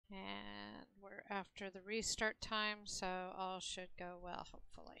And we're after the restart time, so all should go well,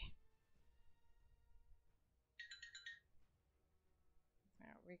 hopefully.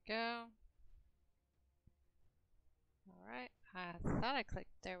 There we go. Alright, I thought I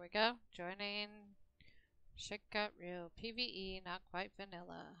clicked. There we go. Joining ShytgotReal PvE, not quite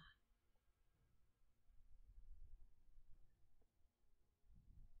vanilla.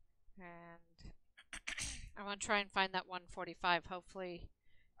 And I want to try and find that 145. Hopefully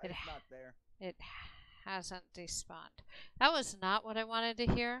it's not there. It hasn't despawned. That was not what I wanted to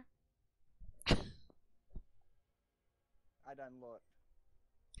hear. I done looked.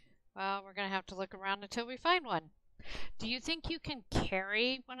 Well, we're going to have to look around until we find one. Do you think you can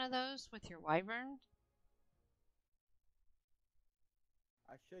carry one of those with your wyvern?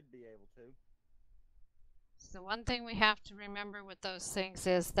 I should be able to. So the one thing we have to remember with those things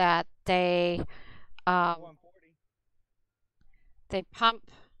is that they 140. They pump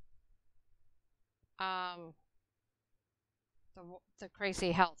the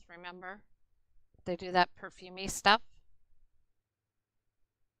crazy health, remember? They do that perfumey stuff.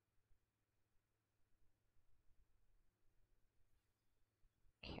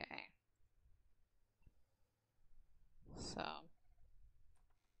 Okay. So.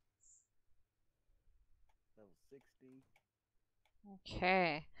 Level 60.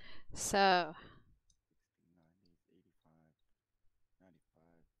 Okay. So. 60, 90, 85, 95,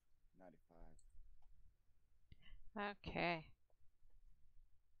 95. Okay.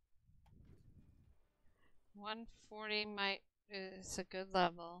 140 is a good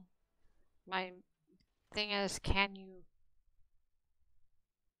level. My thing is, can you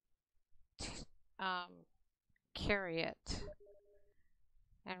carry it?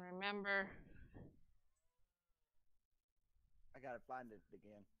 And remember, I gotta find it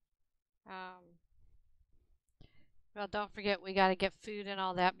again. Well, don't forget we gotta get food and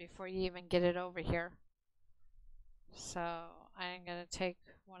all that before you even get it over here. So I'm gonna take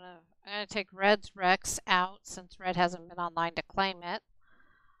Red's Rex out since Red hasn't been online to claim it.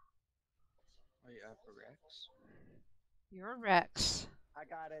 Are you after Rex? You're Rex. I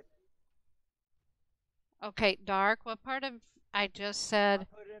got it. Okay, Dark, what part of I just said? I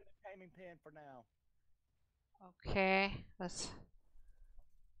put it in the taming pen for now. Okay, let's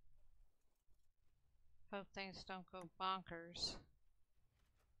hope things don't go bonkers.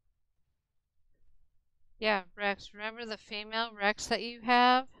 Yeah, Rex, remember the female Rex that you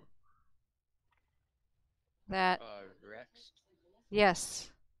have? That Rex?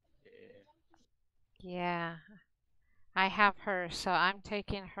 Yes. Yeah. Yeah. I have her, so I'm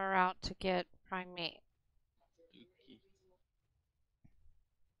taking her out to get prime meat.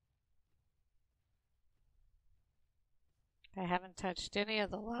 I haven't touched any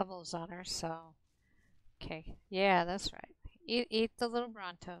of the levels on her, so okay. Yeah, that's right. Eat the little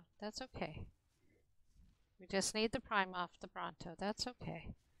Bronto. That's okay. We just need the prime off the Bronto. That's okay.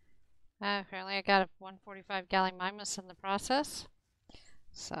 Apparently I got a 145 Gallimimus in the process.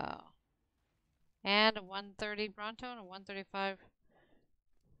 So, and a 130 Bronto and a 135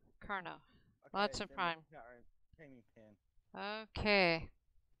 Carno. Okay, Lots of prime. Taming pen. Okay.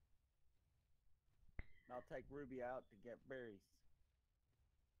 I'll take Ruby out to get berries.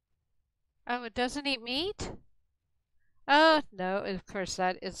 Oh, it doesn't eat meat? Oh, no, of course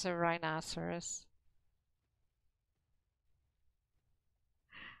that is a rhinoceros.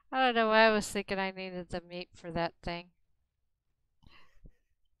 I don't know why I was thinking I needed the meat for that thing.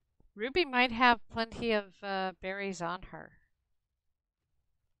 Ruby might have plenty of berries on her.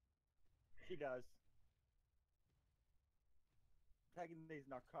 She does. Taking these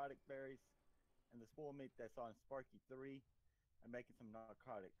narcotic berries and the spoil meat that's on Sparky 3 and making some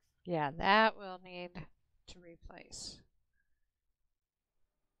narcotics. Yeah, that we'll need to replace.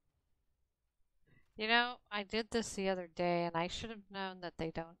 You know, I did this the other day and I should have known that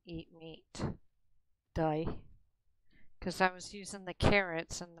they don't eat meat. Duh. Because I was using the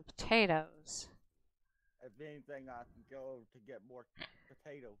carrots and the potatoes. If anything, I can go to get more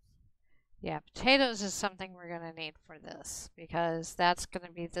potatoes. Yeah, potatoes is something we're going to need for this because that's going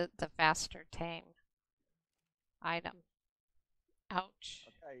to be the faster tame item. Ouch.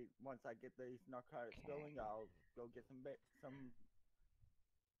 Okay, once I get these narcotics going, I'll go get some.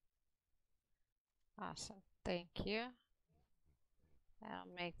 Awesome. Thank you. That'll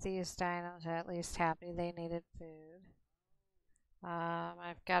make these dinos at least happy they needed food.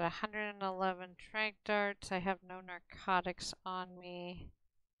 I've got 111 trank darts. I have no narcotics on me.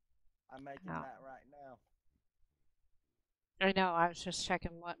 I'm making that right now. I know, I was just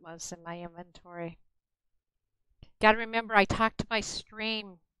checking what was in my inventory. Gotta remember, I talk to my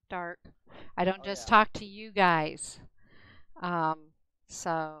stream, Dark. I don't just talk to you guys.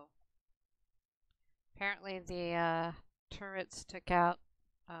 So apparently the turrets took out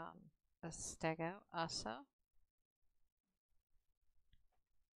a stego also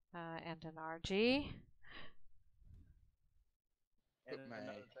and an RG. And Put my,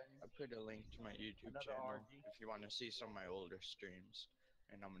 another thing, I put a link to my YouTube another channel RG. if you want to see some of my older streams.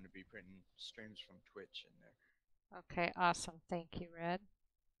 And I'm going to be putting streams from Twitch in there. Okay, awesome. Thank you, Red.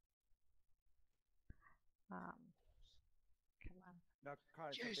 Come on.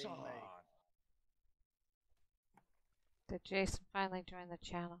 Narcotics are Jason! being made. Did Jason finally join the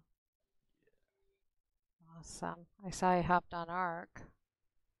channel? Awesome. I saw he hopped on Ark.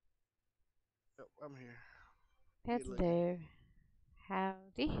 Yep, I'm here. Hello.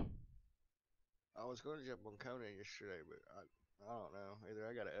 Howdy. I was going to jump on Conan yesterday, but I don't know. Either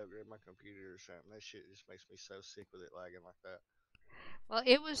I got to upgrade my computer or something. That shit just makes me so sick with it lagging like that. Well,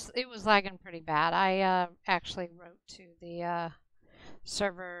 it was lagging pretty bad. I actually wrote to the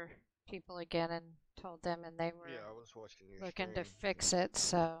server people again and told them, and they were I was watching your looking stream. to fix it.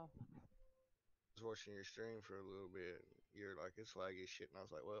 So I was watching your stream for a little bit. You're like, it's laggy shit, and I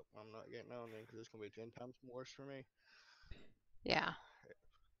was like, well, I'm not getting on then because it's gonna be 10 times worse for me. yeah.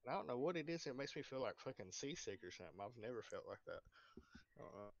 And I don't know what it is. It makes me feel like fucking seasick or something. I've never felt like that. I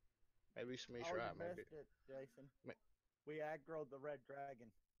don't know. Maybe Smee's Oh, right. you missed it, Jason. Ma- We aggroed the red dragon.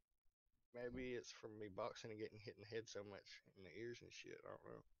 Maybe it's from me boxing and getting hit in the head so much in the ears and shit. I don't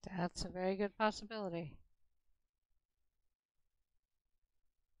know. That's a very good possibility.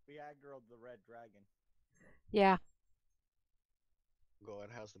 We aggroed the red dragon. Yeah. Go ahead.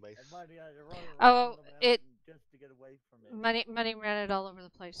 How's the base? And Money had to run around Oh, the mountain it just to get away from it. money ran it all over the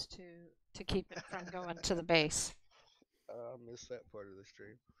place to keep it from going to the base. I missed that part of the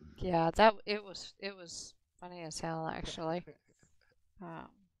stream. Yeah, it was funny as hell actually.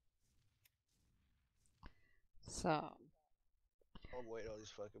 So I'll wait all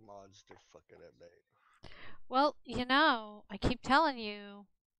these fucking mods to fucking update. well, I keep telling you,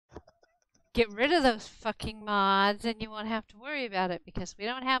 get rid of those fucking mods and you won't have to worry about it because we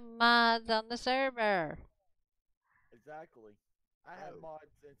don't have mods on the server. Exactly. I have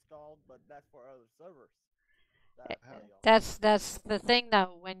mods installed, but that's for other servers. That's the thing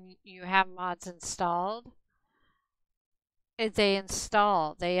though, when you have mods installed, they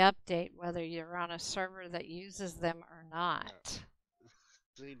install, they update whether you're on a server that uses them or not.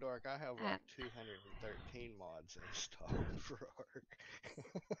 See, Dark, I have like 213 mods installed for Ark.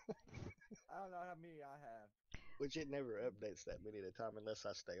 I don't know how many I have. Which it never updates that many at a time unless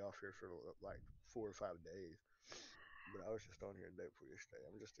I stay off here for like 4 or 5 days. But I was just on here a day before yesterday.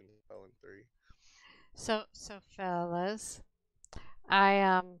 I'm just installing 3. So fellas,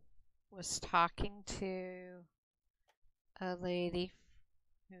 I was talking to a lady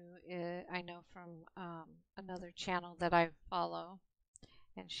who I know from another channel that I follow,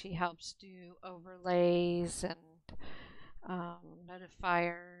 and she helps do overlays and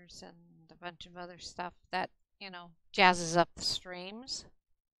notifiers and a bunch of other stuff that jazzes up the streams.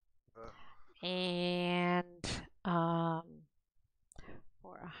 And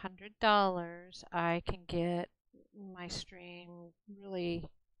for $100, I can get my stream really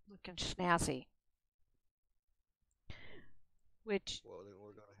looking snazzy. Which well, then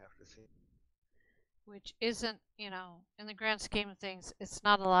we're gonna have to see. Which isn't, in the grand scheme of things, it's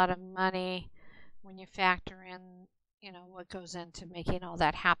not a lot of money when you factor in, what goes into making all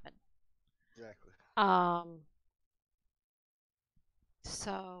that happen. Exactly.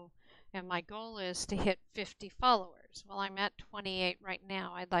 So, and my goal is to hit 50 followers. Well, I'm at 28 right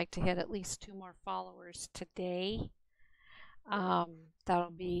now. I'd like to hit at least 2 more followers today.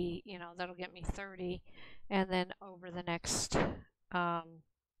 That'll be, that'll get me 30. And then over the next, Month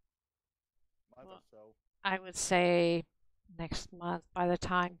or so. I would say next month, by the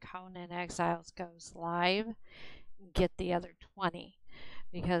time Conan Exiles goes live, get the other 20.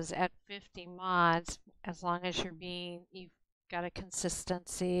 Because at 50 mods, as long as you've got a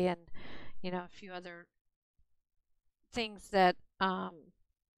consistency and, a few other things that Okay,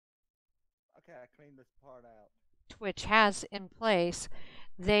 I cleaned this part out. Twitch has in place,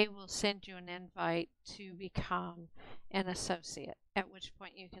 they will send you an invite to become an associate, at which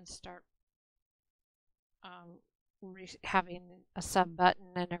point you can start having a sub button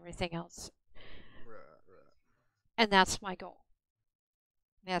and everything else. Right. And that's my goal.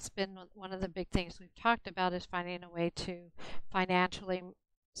 That's been one of the big things we've talked about, is finding a way to financially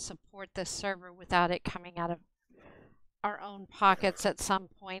support this server without it coming out of our own pockets at some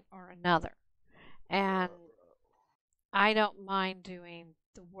point or another. And I don't mind doing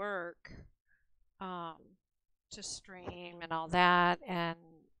the work to stream and all that, and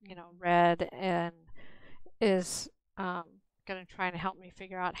Red and is going going to try and help me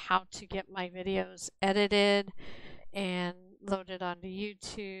figure out how to get my videos edited and loaded onto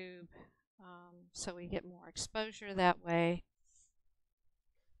YouTube, so we get more exposure that way.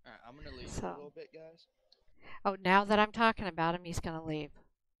 Alright, I'm gonna leave So- for a little bit, guys. Oh, now that I'm talking about him, he's going to leave.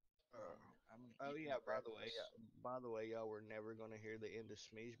 I'm gonna Oh eat yeah, my by the way, y'all were never gonna hear the end of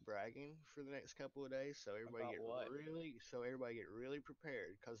Smee's bragging for the next couple of days. So everybody About what? get really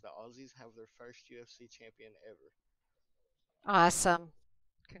prepared because the Aussies have their first UFC champion ever. Awesome.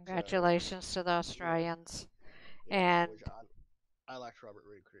 Congratulations to the Australians. Yeah, And which I liked Robert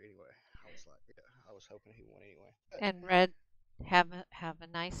Whittaker anyway. I was like, yeah, I was hoping he won anyway. and Red, have a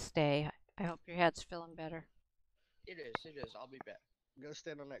nice day. I hope your head's feeling better. It is. I'll be back. Go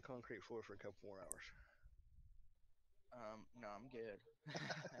stand on that concrete floor for a couple more hours. No, I'm good.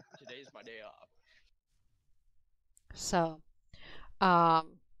 Today's my day off. So,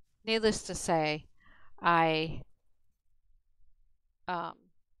 needless to say,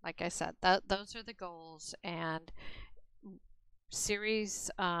 like I said, those are the goals, and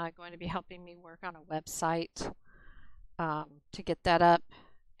Siri's going to be helping me work on a website to get that up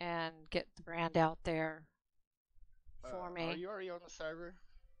and get the brand out there for Are me. you already on the server?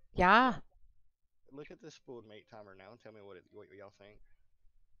 Yeah. Look at the spooled meat timer now and tell me what y'all think.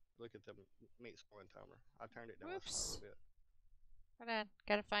 Look at the meat spoiling timer. I turned it down just a little bit. Hold on,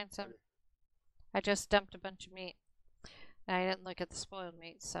 gotta find some. I just dumped a bunch of meat. And I didn't look at the spoiled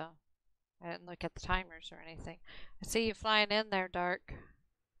meat, so I didn't look at the timers or anything. I see you flying in there, Dark.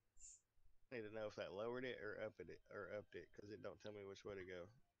 Need to know if that lowered it or upped it because it don't tell me which way to go.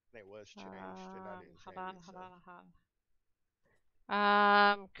 And it was changed and I didn't change Hold it.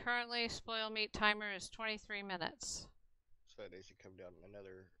 on. Currently, spoiled meat timer is 23 minutes. So it needs to come down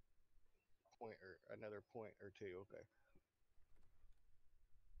another point or two. Okay.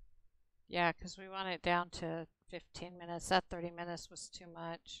 Yeah, because we want it down to 15 minutes. That 30 minutes was too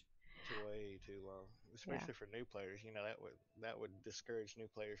much. It's way too long, especially for new players. You know that would discourage new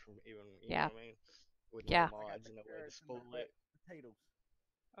players from even. You know what I mean? With no mods and no way to spoil it. Potatoes.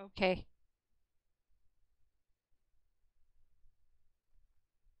 Okay.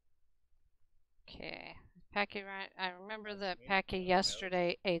 Okay. Packy, I remember that Packy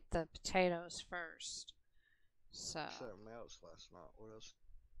yesterday ate the potatoes first. So. Something else last night. What else?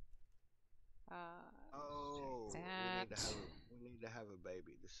 Oh, we need to have a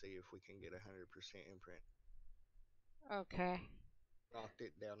baby to see if we can get 100% imprint. Okay. Knocked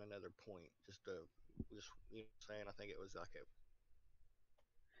it down another point. Just you know what I'm saying? I think it was like a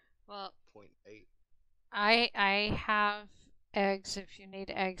 0.8. I have eggs if you need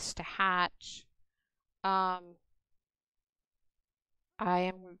eggs to hatch. I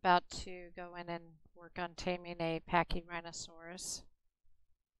am about to go in and work on taming a Pachyrhinosaurus.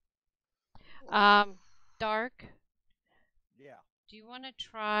 Dark? Yeah. Do you want to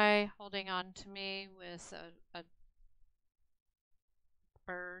try holding on to me with a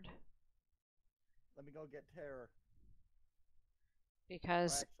bird? Let me go get Terror.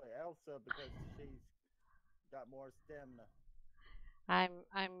 Because or actually Elsa, because she's got more stamina.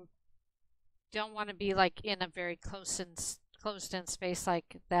 I'm don't want to be like in a very closed in space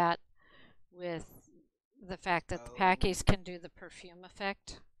like that with the fact that the Packies can do the perfume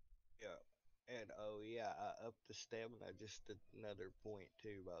effect. Yeah. And I upped the stamina just another point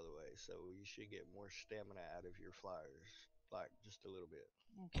too, by the way. So you should get more stamina out of your flyers, like just a little bit.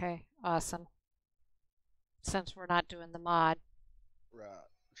 Okay, awesome. Since we're not doing the mod. Right.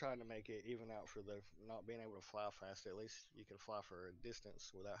 Trying to make it even out for the not being able to fly fast. At least you can fly for a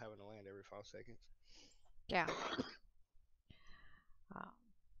distance without having to land every 5 seconds. Yeah. I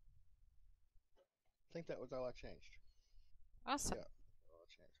think that was all I changed. Awesome. Yeah, all I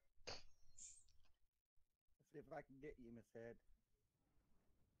changed. Let's see if I can get you, Miss Head.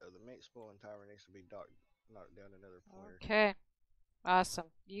 So the meat spoiling timer needs to be knocked down another pointer. Okay.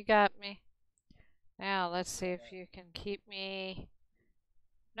 Awesome. You got me. Now let's see if you can keep me.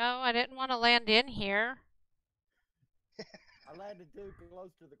 No, I didn't want to land in here. I landed too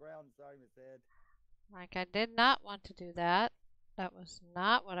close to the ground, sorry, Miss Head. Like I did not want to do that. That was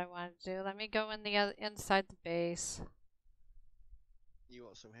not what I wanted to do. Let me go in the other inside the base. You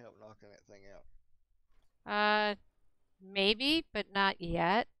want some help knocking that thing out? Maybe, but not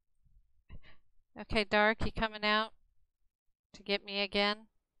yet. Okay, Dark, you coming out to get me again?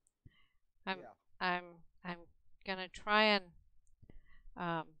 I'm gonna try and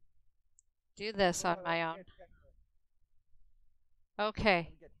do this on my own. Okay.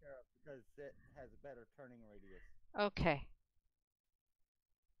 Get Terror because it has a better turning radius. Okay.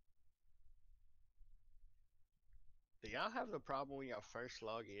 Do y'all have the problem when y'all first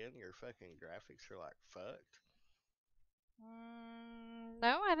log in? Your fucking graphics are like fucked.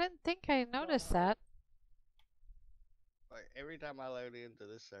 No, I didn't think I noticed that. Like every time I load into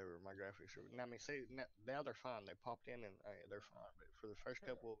this server, my graphics are. I mean, see now they're fine. They popped in and they're fine. But for the first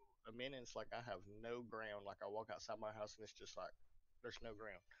couple of minutes, like I have no ground. Like I walk outside my house and it's just like there's no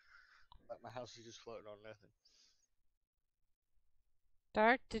ground. Like my house is just floating on nothing.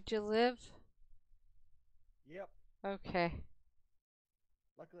 Dark, did you live? Yep. Okay.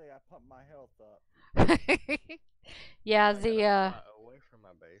 Luckily, I pumped my health up. Yeah, I gotta the fly away from my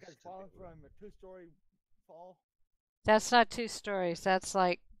base. Because to falling be- from a 2-story fall. that's not 2 stories. That's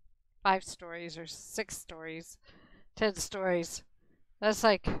like 5 stories or 6 stories, 10 stories. That's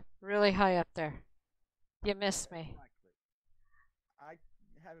like really high up there. You missed me. Exactly. I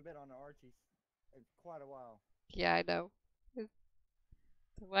haven't been on the Archie in quite a while. Yeah, I know. The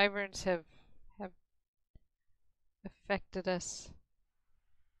wyverns have affected us.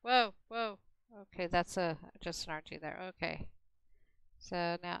 Whoa, whoa. Okay, that's just an Archie there. Okay.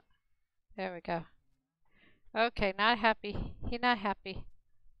 So now, there we go. Okay, not happy. He not happy.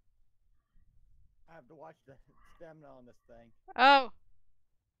 I have to watch the stamina on this thing. Oh!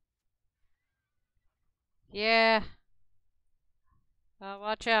 Yeah.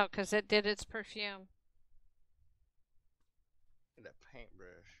 Watch out, because it did its perfume. That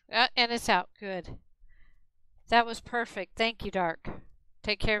paintbrush. And it's out. Good. That was perfect. Thank you, Dark.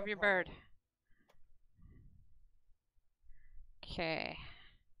 Take care of your bird. Okay.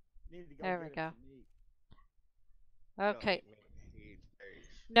 Need to go There get we him go. some meat. Okay. Don't eat meat, he eats berries.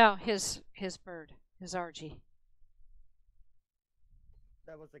 No, his bird. His Argy.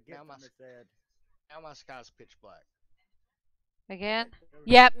 That was a gift Now my from Miss Ed. Now my sky's pitch black. Again? Okay, there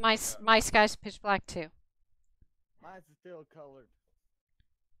we Yep, go. my sky's pitch black too. Mine's still colored.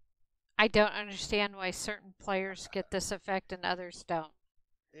 I don't understand why certain players get this effect and others don't.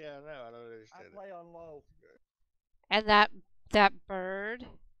 Yeah, no, I don't I understand it. play on low. And that bird,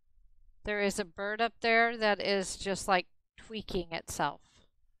 there is a bird up there that is just like tweaking itself.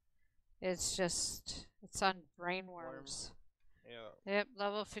 It's on brainworms. Yeah. Yep,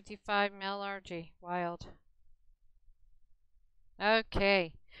 level 55 male RG. Wild.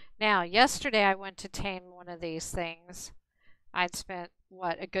 Okay. Now, yesterday I went to tame one of these things. I'd spent,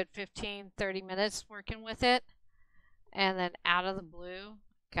 a good 15, 30 minutes working with it. And then out of the blue,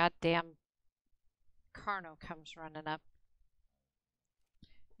 goddamn Carno comes running up.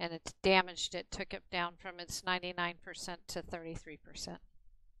 And it's damaged it, took it down from its 99% to 33%.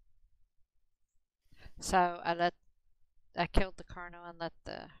 So I killed the Carno and let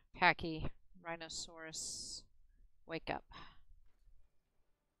the Pachyrhinosaurus wake up.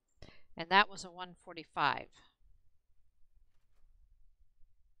 And that was a 145.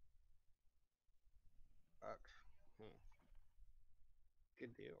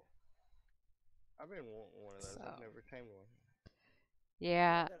 Good deal. I've been wanting one of those. I've never tamed one.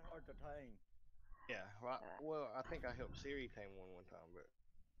 Yeah. Not that hard to tame. Yeah, well, I think I helped Siri tame one time,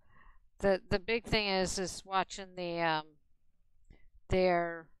 but The big thing is watching the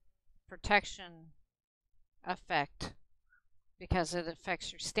their protection effect, because it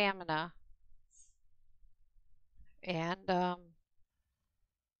affects your stamina, and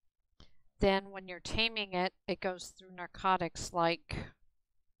then when you're taming it, it goes through narcotics like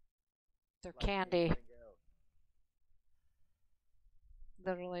their Like candy, anything else.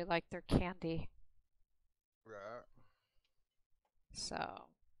 literally like their candy. right. So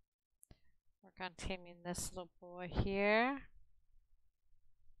work on taming this little boy here.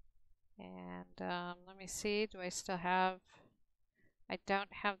 And let me see, do I still have, I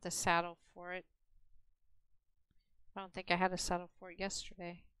don't have the saddle for it. I don't think I had a saddle for it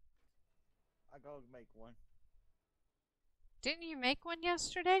yesterday. I go make one. Didn't you make one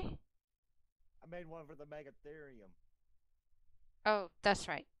yesterday? I made one for the Megatherium. Oh, that's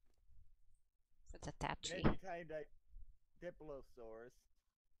right. For the Then Thatchy. you tamed a Diplosaurus.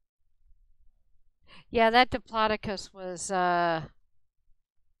 Yeah, that Diplodocus was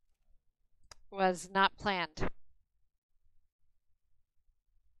not planned.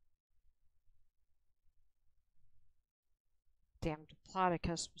 Damn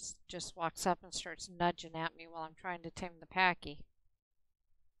Diplodocus just walks up and starts nudging at me while I'm trying to tame the Pachy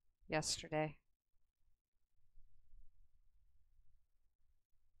yesterday.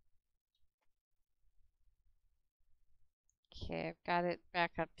 Okay, I've got it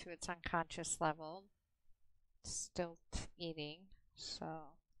back up to its unconscious level. Still eating, so.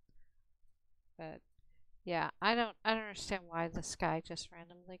 But yeah, I don't understand why the sky just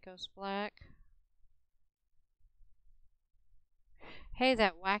randomly goes black. Hey,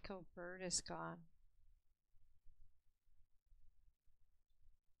 that wacko bird is gone.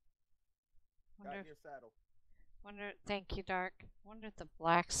 Got your saddle. Wonder. Thank you, Dark. Wonder if the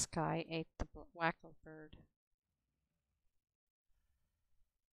black sky ate the wacko bird.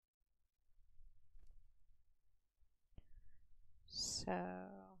 So,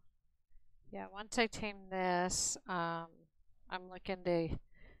 yeah, once I tame this, I'm looking to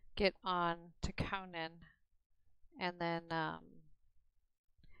get on to Conan, and then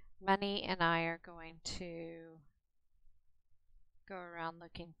Money and I are going to go around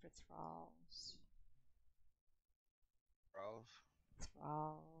looking for thralls.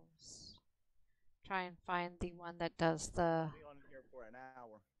 Thralls. Try and find the one that does the I'll be on here for an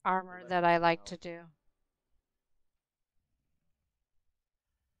hour. armor So that let's I like go. to do.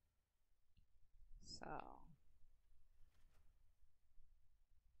 So.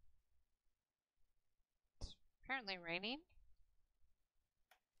 It's apparently raining.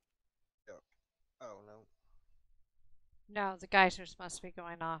 Yep. Oh no. No, the geysers must be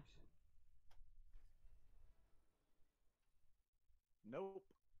going off. Nope.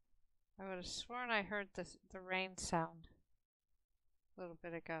 I would have sworn I heard the rain sound a little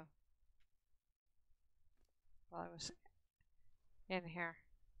bit ago while I was in here.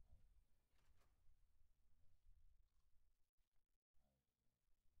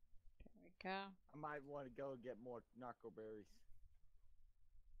 There we go. I might want to go get more narco berries.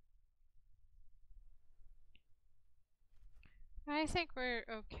 I think we're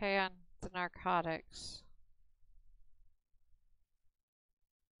okay on the narcotics.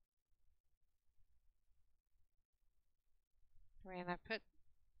 I mean, I put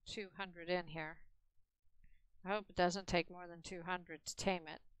 200 in here. I hope it doesn't take more than 200 to tame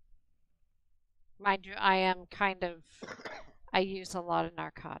it. Mind you, I am I use a lot of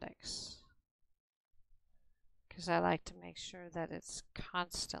narcotics. Because I like to make sure that it's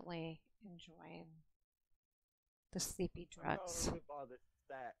constantly enjoying the sleepy drugs. I'm all this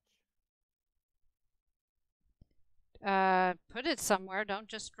thatch. Put it somewhere. Don't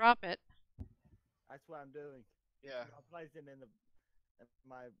just drop it. That's what I'm doing. Yeah. I'm placing in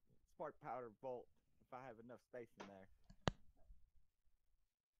my spark powder vault if I have enough space in there.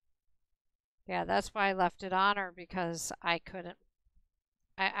 Yeah, that's why I left it on her, because I couldn't.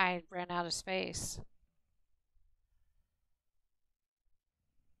 I ran out of space.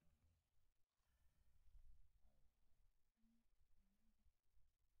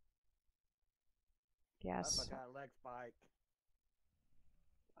 Yes. I got a leg spike.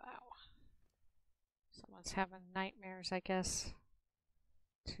 Wow. Someone's having nightmares, I guess.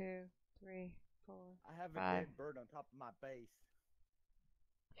 2, 3, 4. I have a 5. dead bird on top of my base.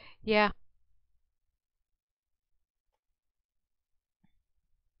 Yeah.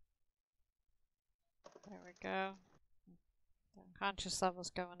 There we go. The unconscious level's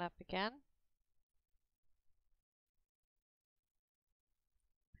going up again.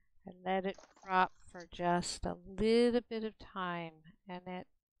 And let it drop for just a little bit of time, and it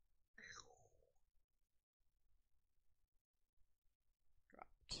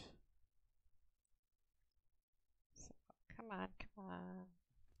dropped. So, come on.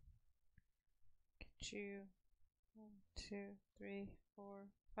 Get you. 1, 2, 3, 4,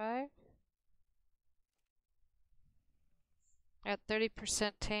 5. At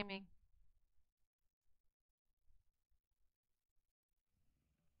 30% taming.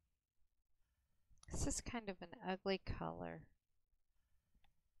 This is kind of an ugly color.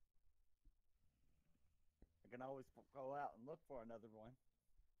 I can always go out and look for another one.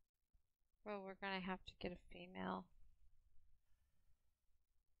 Well, we're going to have to get a female.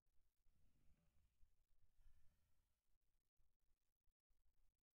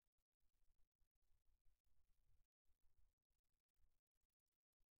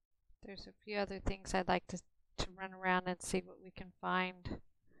 There's a few other things I'd like to run around and see what we can find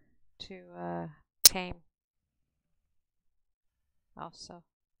to tame. Also,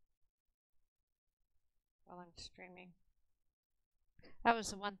 while I'm streaming. That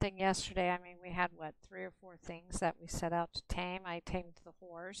was the one thing yesterday. I mean, we had, what, 3 or 4 things that we set out to tame. I tamed the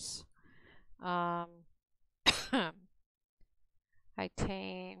horse. I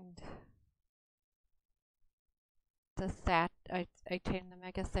tamed the I tamed the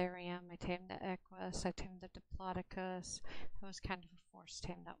Megatherium. I tamed the Equus. I tamed the Diplodocus. That was kind of a forced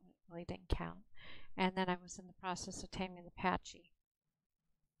tame. That really didn't count. And then I was in the process of taming the Patchy.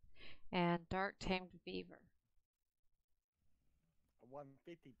 And Dark tamed beaver. A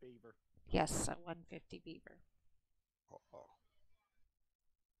 150 beaver. Yes, a 150 beaver. Oh.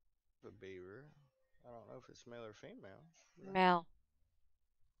 The beaver. I don't know if it's male or female. Male.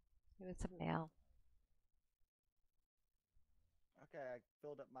 It was a male. Okay, I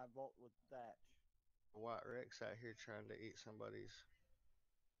filled up my vault with thatch. A white Rex out here trying to eat somebody's.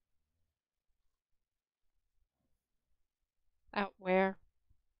 Out where?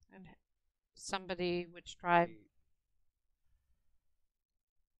 And somebody, which tribe?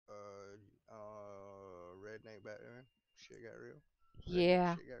 Redneck back there. Shit got real.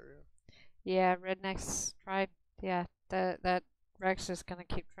 Yeah. Shit got real. Yeah, Redneck's tribe. Yeah, that Rex is gonna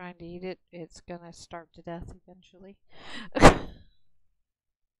keep trying to eat it. It's gonna starve to death eventually.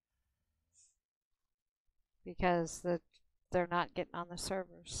 Because they're not getting on the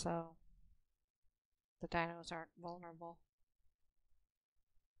servers, so the dinos aren't vulnerable.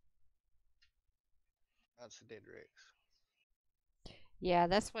 That's a dead Rex. Yeah,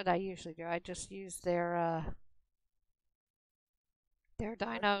 that's what I usually do. I just use their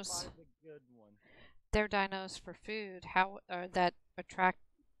dinos. Find a good one. Their dinos for food. How or that attract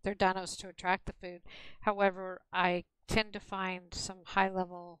their dinos to attract the food. However, I tend to find some high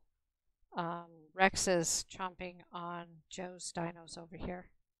level Rexes chomping on Joe's dinos over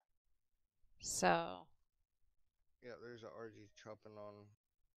here. So Yeah, there's a RG chopping on.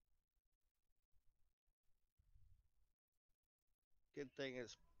 Good thing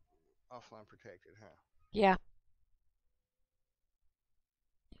it's offline protected, huh? yeah.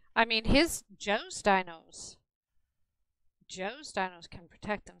 I mean Joe's dinos can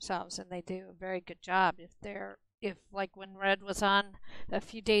protect themselves and they do a very good job if like when Red was on a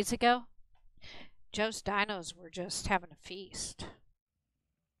few days ago, Joe's dinos were just having a feast.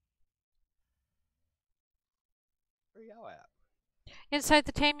 Where y'all at? Inside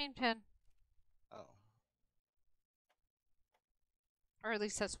the taming pen. Oh. Or at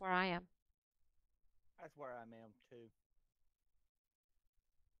least that's where I am. That's where I am too.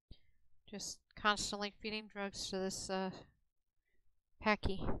 Just constantly feeding drugs to this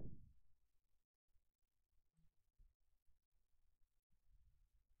Packy.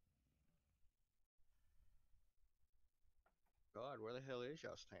 God, where the hell is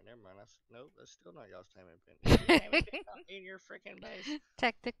y'all's tame? Never mind. Nope, that's still not y'all's taming pen. Is your taming pen not in your freaking base?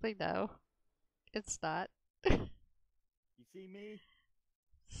 Technically, no. It's not. You see me?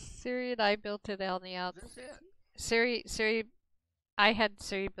 Siri and I built it on the outside. Is this it? Siri, I had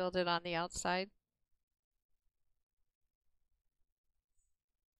Siri build it on the outside.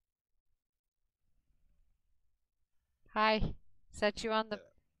 Hi. Is that you on the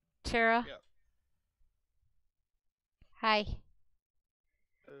Tara? Yeah. Hi.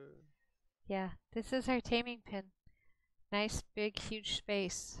 Yeah, this is our taming pen. Nice, big, huge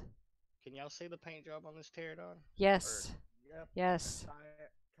space. Can y'all see the paint job on this pterodon? Yes. Yep. Yes.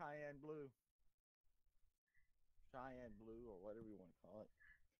 Cayenne blue. Cayenne blue, or whatever you want to call it.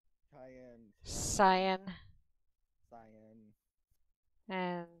 Cyan. Cyan.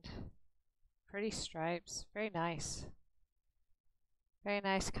 And pretty stripes. Very nice. Very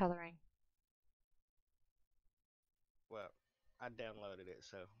nice coloring. Well, I downloaded it,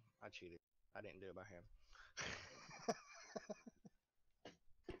 so I cheated. I didn't do it by hand.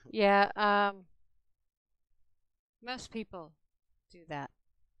 Yeah, most people do that.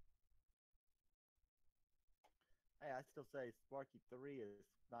 Hey, I still say Sparky 3 is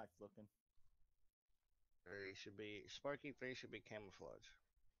nice looking. Sparky 3 should be camouflage.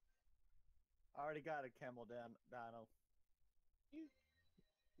 I already got a camel dino.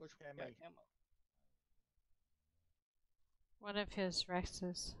 Which one got camo? One of his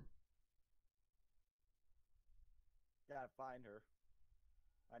Rexes. Gotta find her.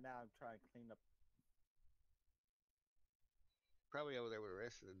 Right now I'm trying to clean up. Probably over there with the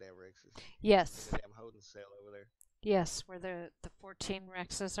rest of the damn Rexes. Yes. The damn holding cell over there. Yes, where the 14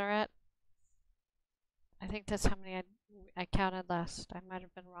 Rexes are at. I think that's how many I counted last. I might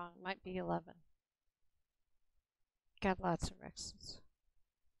have been wrong. It might be 11. Got lots of Rexes.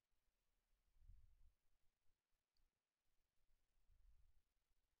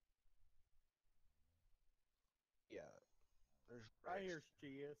 Yeah. There's Right here she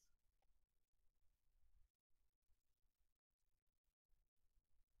is.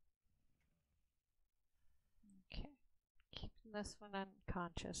 Okay. Keeping this one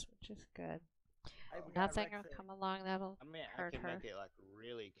unconscious, which is good. Hey, Nothing will come along that'll hurt I can her. make it like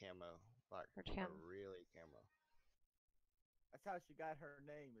really camo. Like Hurt him. really camo. That's how she got her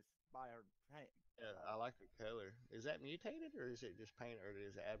name, is by her paint. Yeah, I like the color. Is that mutated or is it just paint or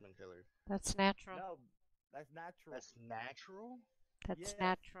is it admin color? That's natural. No, that's natural. That's natural? That's Yes.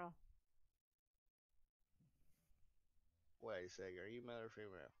 natural. Wait a second, are you male or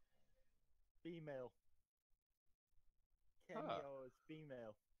female? Female. Cameo is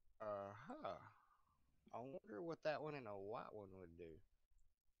female. Uh-huh. I wonder what that one and a white one would do.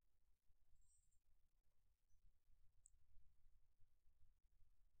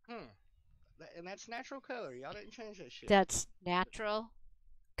 And that's natural color. Y'all didn't change that shit. That's natural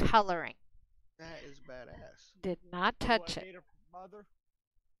coloring. That is badass. Did not You touch want it. me to mother?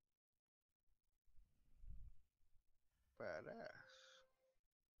 Badass.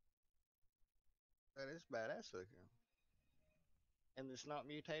 That is badass looking. And it's not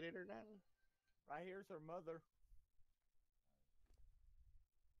mutated or nothing? Right here's her mother.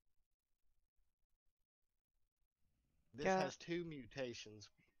 This Yeah. has 2 mutations.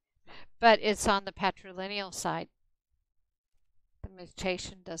 But it's on the patrilineal side. The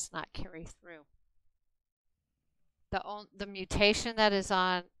mutation does not carry through. The mutation that is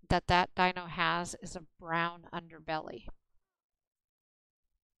on that dino has is a brown underbelly.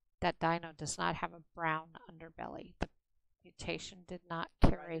 That dino does not have a brown underbelly. The mutation did not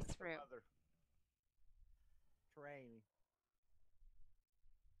carry Right here's her through. mother. Train.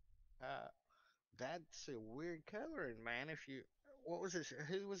 That's a weird coloring, man. If you, what was this?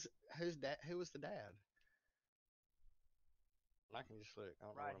 Who was the dad? I can just look. I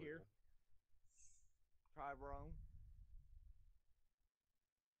don't know Right what I'm here. doing. Tyrone.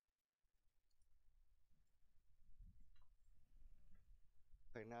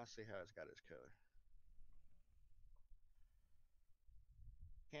 Okay, now I see how it's got its color.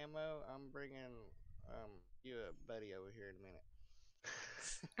 Camo, I'm bringing you a buddy over here in a minute.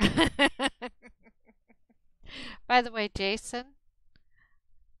 By the way, Jason,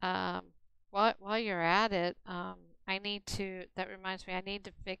 while you're at it, I need to. That reminds me, I need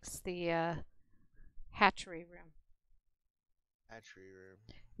to fix the hatchery room. Hatchery room.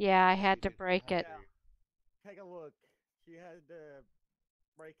 Yeah, I What had you to do the break it. hatchery? Take a look. She had to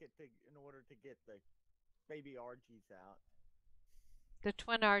break it in order to get the baby RGs out. The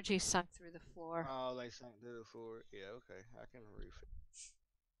twin RG sunk through the floor. Oh, they sank through the floor. Yeah, okay. I can refit.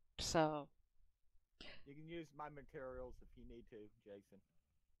 So You can use my materials if you need to, Jason.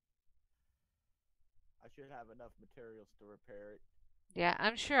 I should have enough materials to repair it. yeah,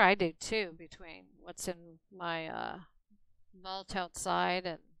 I'm sure I do too. Between what's in my vault outside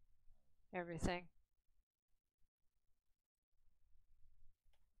and everything.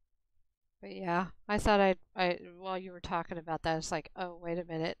 But yeah, I thought I while you were talking about that, it's like, oh wait a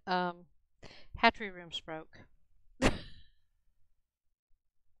minute, hatchery room's broke.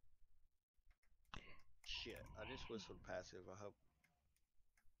 Shit, I just whistled passive. I hope.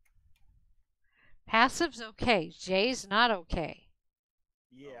 Passive's okay. Jay's not okay.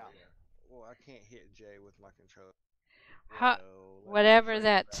 Yeah. Oh, yeah. Well, I can't hit J with my controller. How, Well, let me whatever rephrase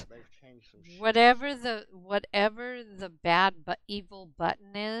that, They've changed some shit. whatever the bad but evil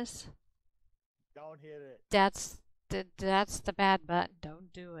button is, Don't hit it. that's the bad button.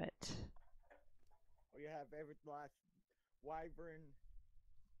 Don't do it. Or you have every last wyvern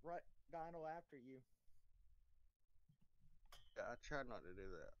dino after you. I try not to do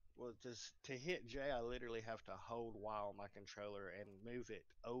that. Well, just to hit J, I literally have to hold Y on my controller and move it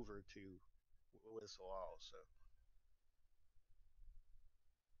over to whistle also.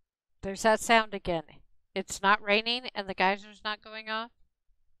 There's that sound again. It's not raining and the geyser's not going off.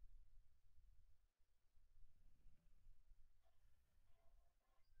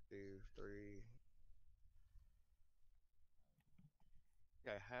 2, 3.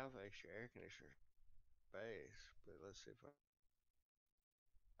 I have extra air conditioner space, but let's see if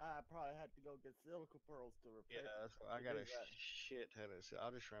I probably had to go get silica pearls to repair. Yeah, that's what, I got a do that. shit ton of.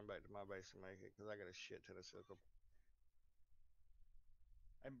 I'll just run back to my base and make it because I got a shit ton of silicon.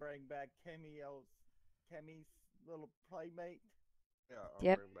 And bring back Kemi's little playmate. Yeah, I'll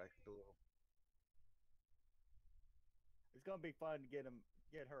Yep. bring back the little. It's gonna be fun to get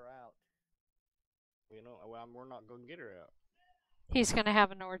her out. You know, well, we're not gonna get her out. He's gonna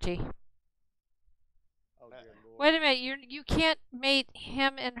have an orgy. Oh dear Lord. Wait a minute, you can't mate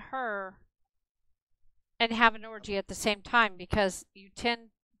him and her and have an orgy at the same time because you tend,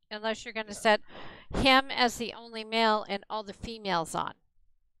 unless you're gonna set him as the only male and all the females on.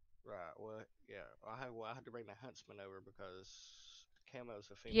 Right. Well, yeah. I had to bring the huntsman over because Camo's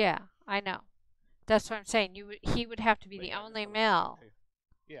a female. Yeah, I know. That's what I'm saying. He would have to be But the yeah, I'm only just gonna make male. them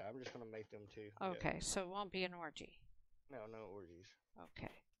two. Yeah, I'm just gonna make them two. Yeah. Okay, so it won't be an orgy. No, no orgies.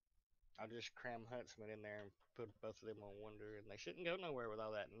 Okay. I'll just cram huntsman in there and put both of them on wonder, and they shouldn't go nowhere with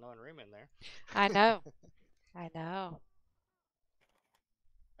all that non-room in there. I know. I know.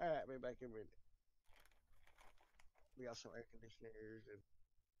 All right, be back in a minute. We got some air conditioners and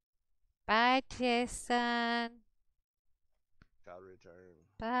Bye, Jason. child return.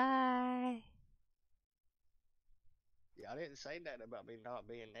 Bye. Yeah, I didn't say that about me not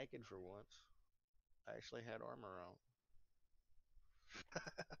being naked for once. I actually had armor on.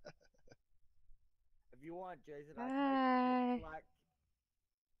 If you want, Jason, Bye.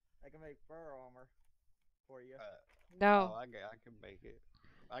 I can make fur armor for you. No. Oh, I can make it.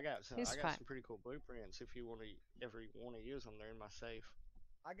 I got some. He's I got fine. some pretty cool blueprints. If you ever want to use them, they're in my safe.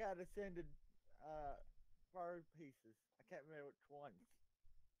 I got ascended fur pieces. I can't remember which ones.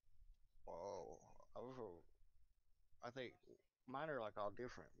 Oh, I think mine are like all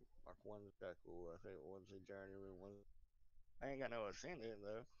different. Like one's got cool. I think one's a journeyman. One. I ain't got no ascendant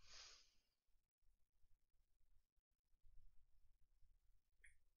though.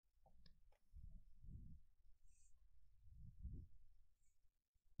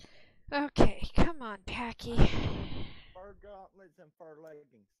 Okay, come on, Packy. Fur gauntlets and fur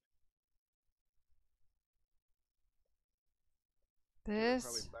leggings. It would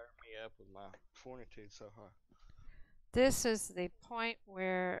probably This burn me up with my fortitude so high. this is the point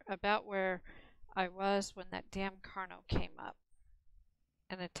about where I was when that damn Carno came up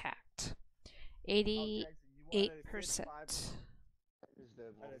and attacked. Oh, Jason, you want 88%. Is the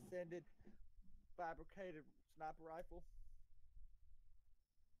an ascended fabricated sniper rifle?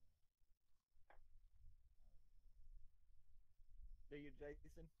 Do you,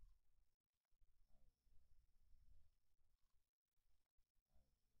 Jason?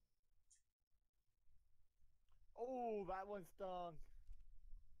 Oh, that one stung.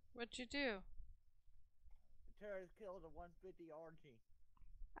 What'd you do? The terrorist killed a 150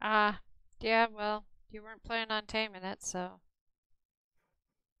 RG. Yeah, well, you weren't planning on taming it, so.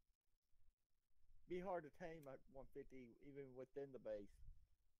 Be hard to tame at 150 even within the base.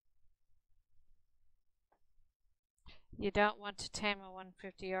 You don't want to tame a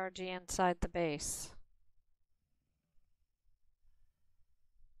 150 RG inside the base.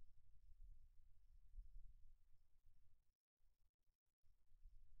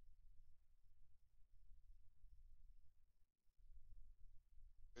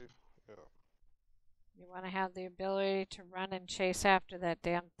 yeah. You want to have the ability to run and chase after that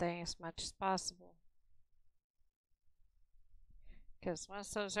damn thing as much as possible. Because once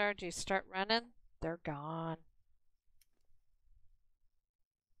those RGs start running, they're gone.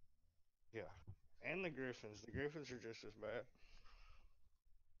 Yeah. And the griffins. The griffins are just as bad.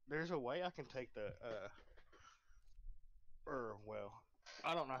 There's a way I can take the well,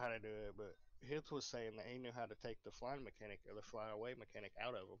 I don't know how to do it, but Hith was saying that he knew how to take the flying mechanic or the fly away mechanic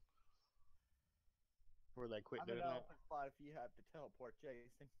out of them, where they quit I'm doing in an that. open spot if you have to teleport,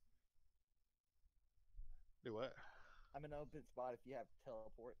 Jason. Do what? I'm in an open spot if you have to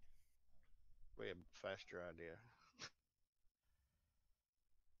teleport. We have a faster idea.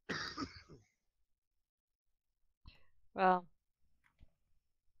 Well,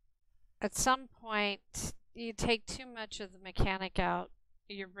 at some point, you take too much of the mechanic out,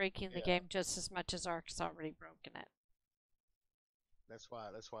 you're breaking the Yeah. game just as much as Ark's already broken it. That's why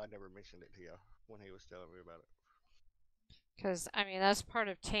I never mentioned it to you when he was telling me about it. Because, I mean, that's part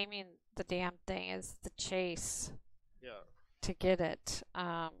of taming the damn thing is the chase Yeah. to get it.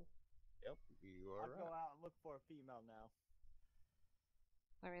 Yep. You are I'll go right. out and look for a female now.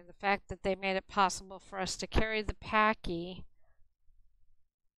 I mean, the fact that they made it possible for us to carry the packy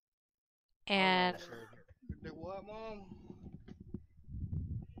and Do what, Mom?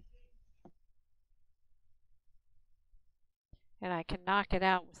 I can knock it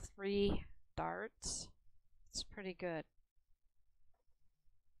out with 3 darts. It's pretty good.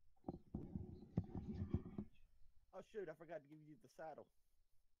 Oh shoot, I forgot to give you the saddle.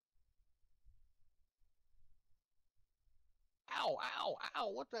 Ow! Ow! Ow!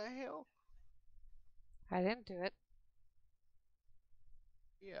 What the hell? I didn't do it.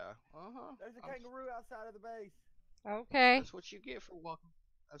 Yeah. There's a kangaroo outside of the base. Okay. That's what you get for walking.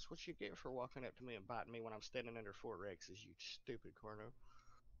 That's what you get for walking up to me and biting me when I'm standing under Fort Rex's, you stupid corno.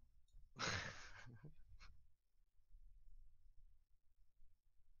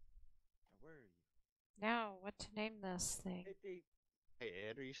 Where are you? Now, what to name this thing? 50. Hey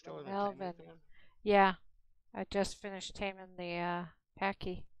Ed, are you still in the Melvin. taming thing? Yeah, I just finished taming the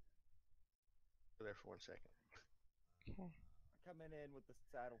packy. Go there for 1 second. Okay. Coming in with the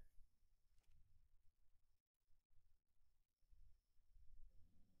saddle.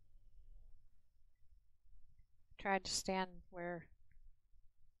 Tried to stand where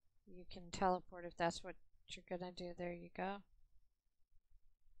you can teleport if that's what you're gonna do. There you go.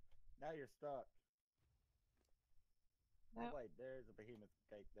 Now you're stuck. Nope. Oh wait, there's a behemoth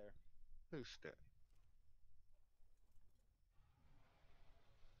gate there. Who's stuck?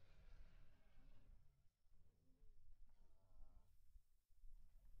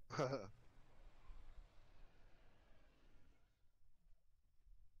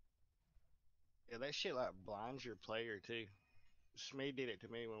 Yeah, that shit like blinds your player too. Smee did it to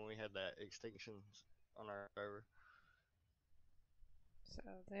me when we had that extinctions on our server. So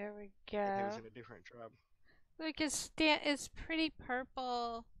there we If he go. was in a different tribe. Look, it's pretty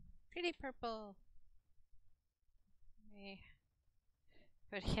purple. Pretty purple. Let me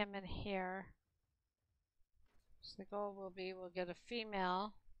put him in here. So the goal will be we'll get a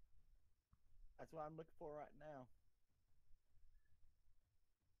female. That's what I'm looking for right now.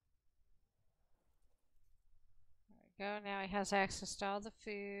 There we go. Now he has access to all the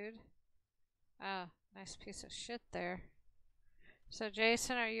food. Oh, nice piece of shit there. So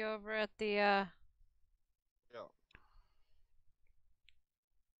Jason, are you over at the Yeah.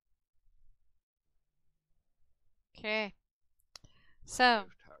 Okay. So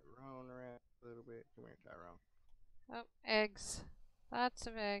Move Tyrone around a little bit. Come here, Tyrone. oh, eggs. Lots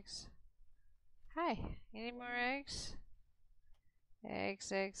of eggs. Hi. Any more eggs?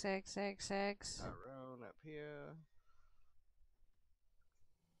 Eggs, eggs, eggs, eggs, eggs. Tyrone up here.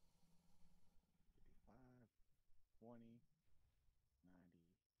 5, 20, 90.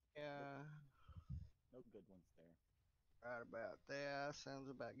 Yeah. No good ones there. Right about there. Sounds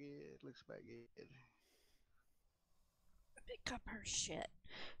about good. Looks about good. Pick up her shit.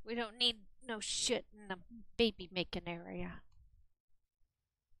 We don't need no shit in the baby making area.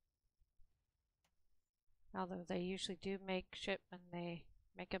 Although they usually do make shit when they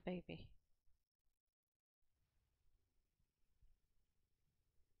make a baby.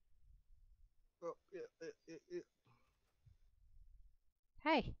 Oh, yeah.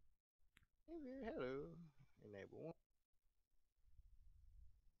 Hey, Hello. Enable one.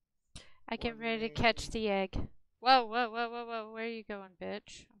 I get One ready to ring. catch the egg. Whoa, whoa, whoa, whoa, whoa. Where are you going,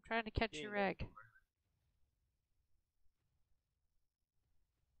 bitch? I'm trying to catch your egg.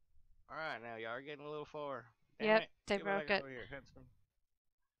 Alright, now y'all are getting a little far. Damn Yep, it. they Get broke back it. over here, Huntsman.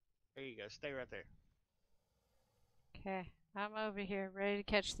 There you go. Stay right there. Okay, I'm over here, ready to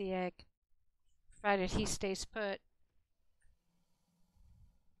catch the egg. Provided he stays put.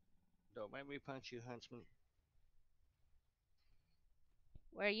 Don't make me punch you, Huntsman.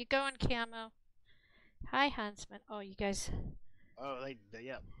 Where you going, Camo? Hi, Huntsman. Oh, you guys. Oh,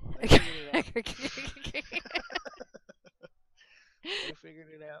 yep. They figured it out. They figured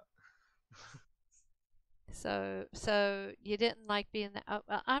it out. So you didn't like being the. Oh,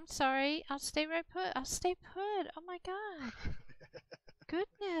 I'm sorry. I'll stay right put. I'll stay put. Oh my God.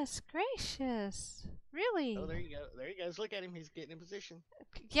 Goodness gracious. Really? Oh, there you go. There he goes. Look at him. He's getting in position.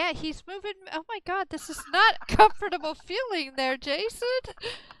 Yeah, he's moving. Oh my God, this is not a comfortable feeling there, Jason.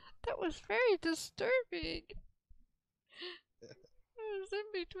 That was very disturbing. I was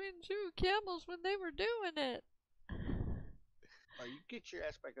in between two camels when they were doing it. Oh, you get your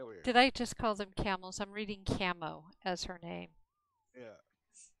ass back over here. Did I just call them camels? I'm reading Camo as her name. Yeah.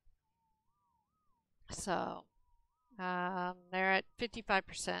 So, they're at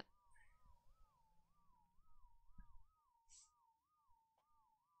 55%.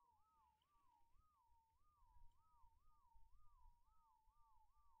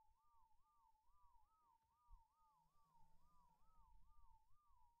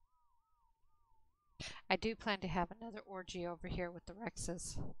 I do plan to have another orgy over here with the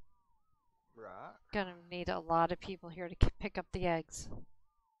Rexes. Right. Gonna need a lot of people here to pick up the eggs.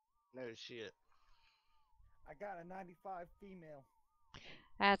 No shit. I got a 95 female.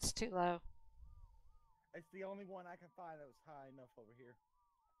 That's too low. It's the only one I can find that was high enough over here.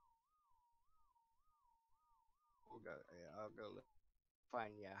 We'll go. Yeah, I'll go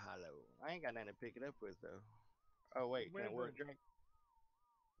find ya hollow. I ain't got nothing to pick it up with though. Oh wait, can it work?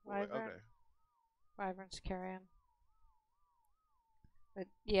 Wyvern. Wyvern. Okay. Wyverns carry 'em. But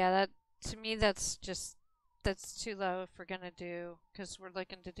yeah, that to me that's too low if we're gonna do, because we're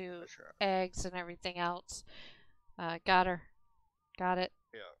looking to do That's right. eggs and everything else. Got her. Got it.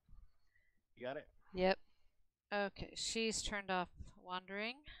 Yeah. You got it? Yep. Okay, she's turned off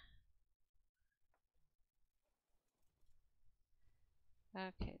wandering.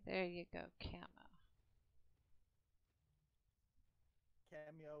 Okay, there you go, Camo.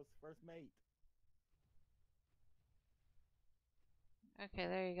 Cameo's first mate. Okay,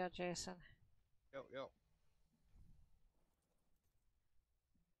 there you go, Jason. Yep.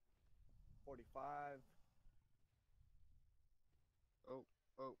 45. Oh.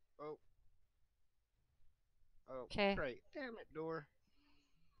 Okay. Great. Damn it, door.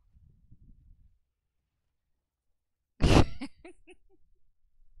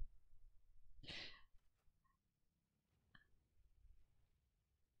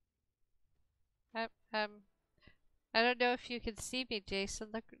 I don't know if you can see me, Jason.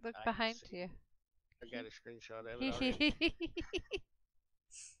 Look I can behind see. you. I got a screenshot of it already.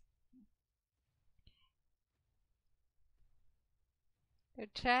 They're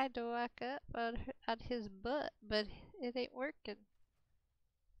trying to walk up on his butt, but it ain't working.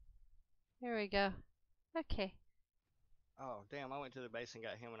 There we go. Okay. Oh, damn, I went to the base and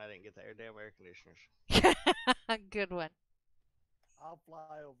got him and I didn't get the damn air conditioners. Good one. I'll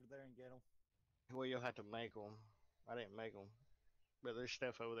fly over there and get them. Well, you'll have to make them. I didn't make them. But there's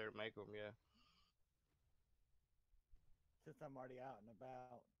stuff over there to make them, yeah. Since I'm already out and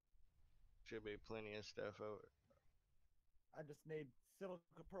about. Should be plenty of stuff over. I just need silica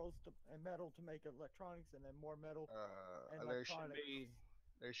pearls and metal to make electronics, and then more metal and There electronics.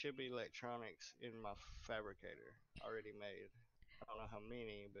 should be electronics in my fabricator already made. I don't know how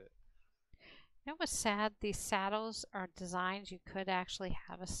many, but You know what's sad? These saddles are designs you could actually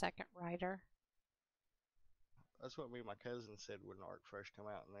have a second rider. that's what me and my cousin said when ARK first come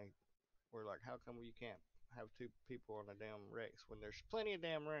out, and they were like, "How come you can't have two people on a damn Rex when there's plenty of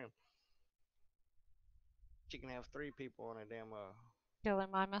damn room? You can have three people on a damn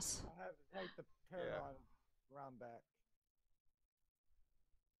Gallimimus. I have to take the Pterodon round back.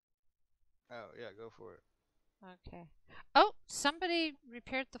 Oh yeah, go for it. Okay. Oh, somebody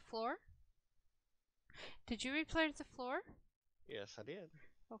repaired the floor? Did you repair the floor? Yes, I did.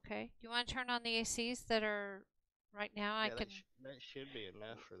 Okay. You want to turn on the ACs that are right now? I Yeah, can that should be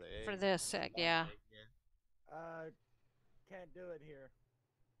enough for the egg. for this egg, yeah. Can't do it here.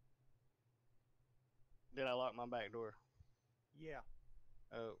 Did I lock my back door? Yeah.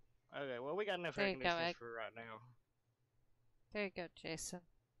 Oh, okay. Well, we got enough There air you go, conditioners egg. for right now. There you go, Jason.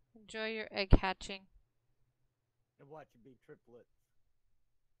 Enjoy your egg hatching. And watch it be triplets.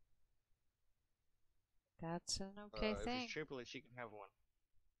 That's an okay If thing. it's triplets, you can have one.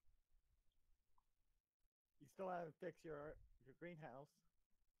 You still haven't fixed your greenhouse.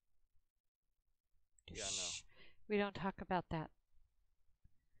 Yeah, I know. Shh. We don't talk about that.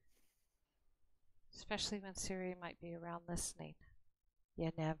 Especially when Siri might be around listening.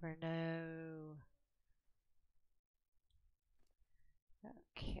 You never know.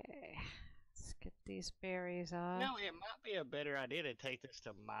 Okay. Let's get these berries off. No, it might be a better idea to take this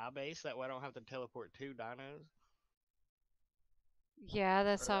to my base. That way I don't have to teleport two dinos. Yeah,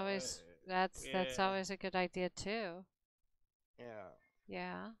 that's Or that always way- that's yeah. always a good idea too. Yeah.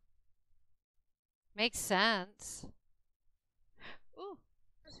 Yeah. Makes sense. Ooh,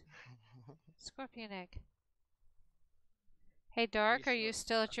 scorpion egg. Hey, Dark, are you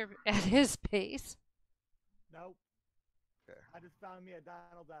still at at his base? Nope. Okay. I just found me a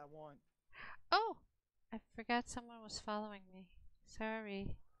dino that I want. Oh, I forgot someone was following me.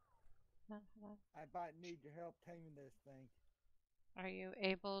 Sorry. Hold on. I might need your help taming this thing. Are you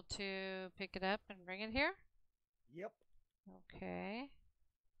able to pick it up and bring it here? Yep. Okay.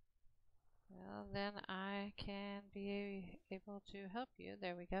 Well, then I can be able to help you.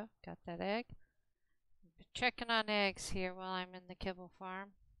 There we go. Got that egg. Checking on eggs here while I'm in the kibble farm.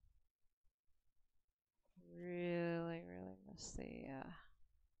 Really miss the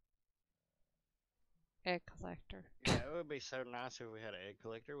egg collector. Yeah, it would be so nice if we had an egg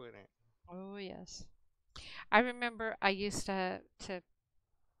collector, wouldn't it? Oh yes. I remember I used to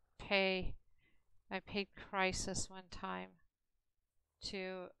pay. I paid Crisis one time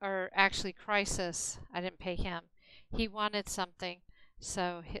or actually Crisis. I didn't pay him. He wanted something,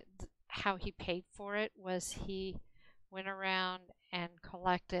 so how he paid for it was he went around and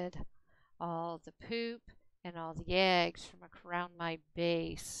collected all the poop and all the eggs from around my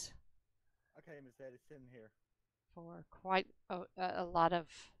base. Okay, Miss Ed, it's in here. For quite a lot of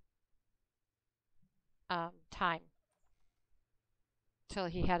time till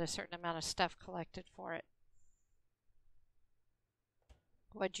he had a certain amount of stuff collected for it.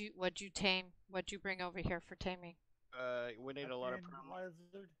 What'd you tame? What'd you bring over here for taming? We need a lot of prime.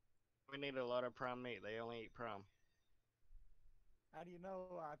 Lizard. We need a lot of prime meat. They only eat prime. How do you know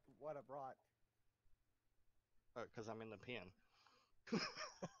what I brought? Because I'm in the pen.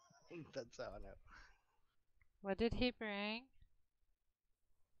 That's how I know. What did he bring?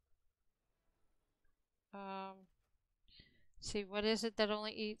 See, what is it that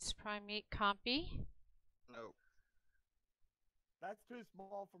only eats prime meat? Compy? No. That's too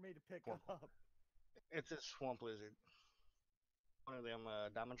small for me to pick up. It's a swamp lizard. One of them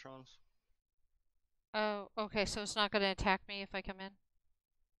Diamontrons. Oh, okay, so it's not going to attack me if I come in?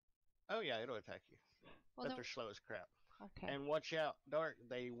 Oh yeah, it'll attack you. Well, but they're slow as crap. Okay. And watch out, Dark,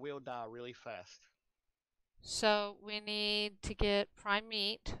 they will die really fast. So we need to get prime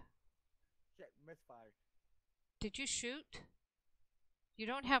meat. Shit, misfired. Did you shoot? You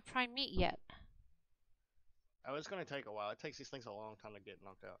don't have prime meat yet. Oh, it's going to take a while. It takes these things a long time to get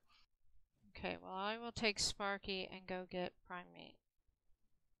knocked out. Okay, well, I will take Sparky and go get prime meat.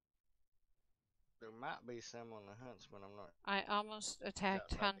 There might be some on the Huntsman, I'm not. I almost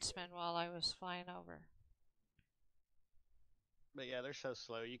attacked Huntsman while I was flying over. But yeah, they're so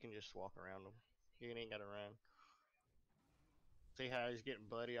slow, you can just walk around them. You ain't gotta run. See how he's getting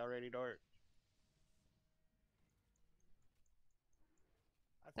bloody already, Dark?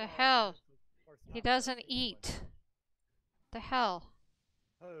 I The saw it hell? first He time I ever doesn't seen one. eat. The hell?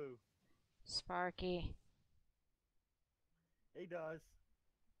 Who? Sparky. He does.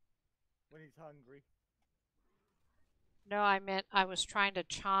 When he's hungry. No, I meant I was trying to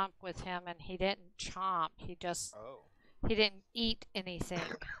chomp with him and he didn't chomp. Oh. He didn't eat anything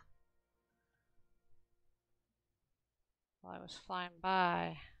while I was flying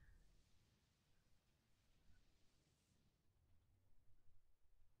by.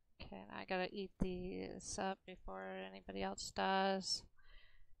 Okay, and I gotta eat these up before anybody else does.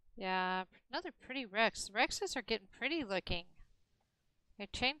 Yeah, another pretty Rex. The Rexes are getting pretty looking.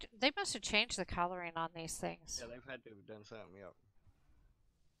 They must have changed the coloring on these things. Yeah, they've had to have done something, yep.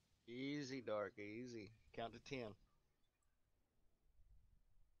 Easy, Dark, easy. Count to 10.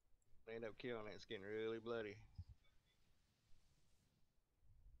 They end up killing it. It's getting really bloody.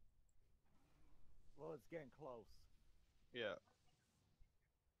 Well, it's getting close. Yeah.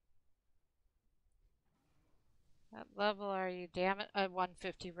 What level are you? Damn it, a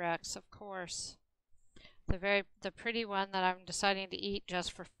 150 Rex, of course. The pretty one that I'm deciding to eat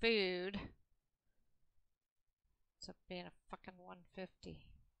just for food. Ends up being a fucking 150.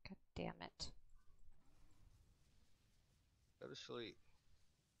 God damn it. Go to sleep.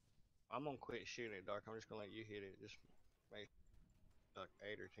 I'm gonna quit shooting it, Dark. I'm just gonna let you hit it. Just make like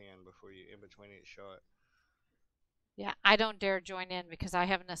 8 or 10 before you in between each shot. Yeah, I don't dare join in because I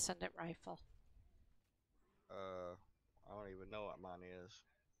have an Ascendant rifle. I don't even know what mine is.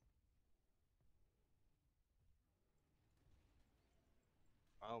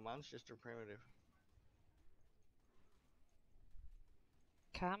 Oh, mine's just a primitive.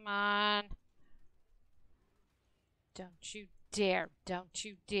 Come on. Don't you dare. Don't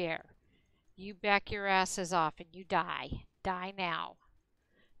you dare. You back your asses off and you die. Die now.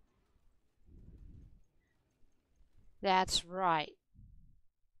 That's right.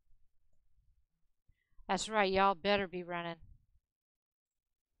 That's right. Y'all better be running.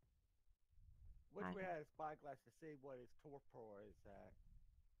 Wish we had a spyglass to see what his torpor is at.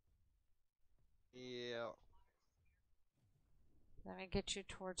 Yeah. Let me get you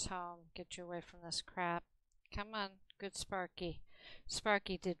towards home. Get you away from this crap. Come on. Good Sparky.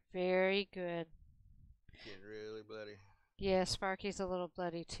 Sparky did very good. Getting really bloody. Yeah, Sparky's a little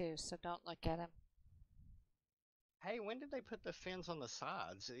bloody too, so don't look at him. Hey, when did they put the fins on the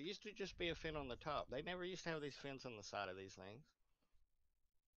sides? It used to just be a fin on the top. They never used to have these fins on the side of these things.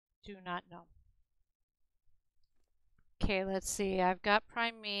 Do not know. Okay, let's see. I've got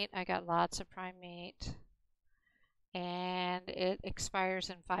prime meat. I got lots of prime meat. And it expires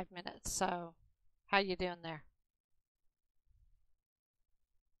in 5 minutes. So, how you doing there?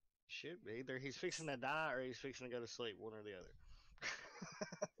 Should be. Either he's fixing to die or he's fixing to go to sleep, one or the other.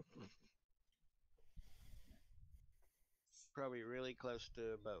 Probably really close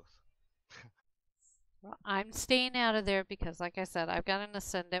to both. Well, I'm staying out of there because, like I said, I've got an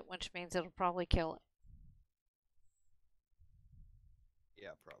Ascendant, which means it'll probably kill it. Yeah,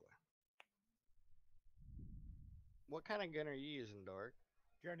 probably. What kind of gun are you using, Dark?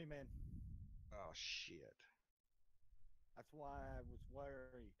 Journeyman. Oh, shit. That's why I was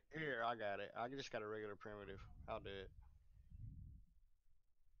worried. Here, I got it. I just got a regular primitive. I'll do it.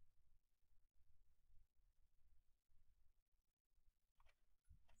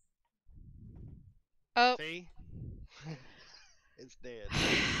 Oh. See? It's dead.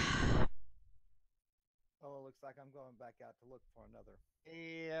 Oh, it looks like I'm going back out to look for another.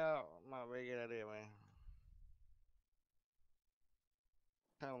 Yeah, might be a good idea, man.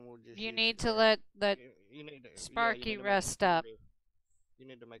 We'll just You use need it, to Dark. let You need to, Sparky make a rest up. primitive. You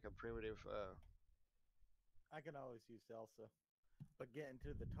need to make a primitive. I can always use Elsa. But getting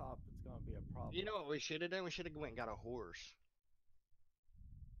to the top, it's going to be a problem. You know what we should have done? We should have went and got a horse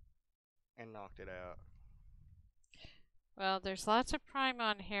and knocked it out. Well, there's lots of prime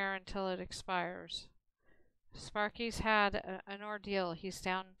on here until it expires. Sparky's had an ordeal. He's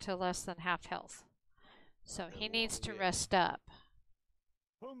down to less than half health. So he needs to rest up.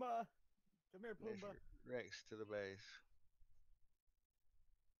 Pumbaa! Come here, Pumbaa. Rex to the base.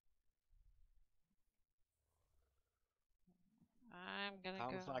 I'm gonna go.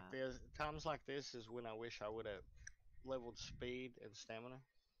 Times like this is when I wish I would have leveled speed and stamina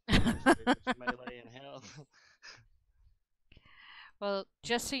instead of just melee and health. Well,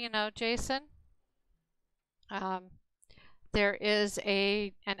 just so you know, Jason, there is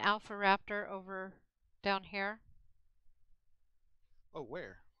an alpha raptor over down here. Oh,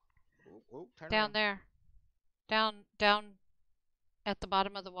 where? Turn Down around. there. Down at the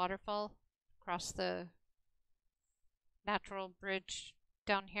bottom of the waterfall. across the natural bridge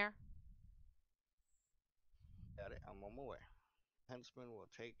down here. Got it. I'm on my way. Huntsman will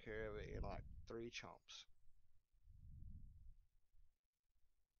take care of it in like 3 chomps.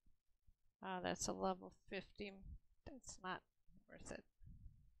 Oh, that's a level 50. That's not worth it.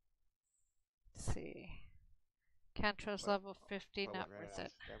 Let's see. Cantro's Well, level 50, not worth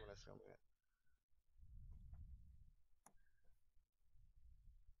it. Stamina so much.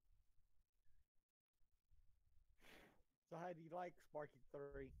 So how do you like Sparky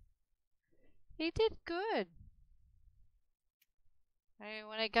 3? He did good.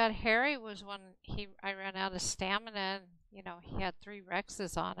 When it got hairy was when I ran out of stamina and, you know, he had 3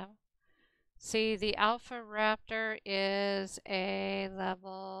 Rexes on him. See, the Alpha Raptor is a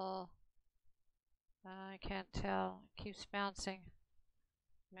level... I can't tell. It keeps bouncing.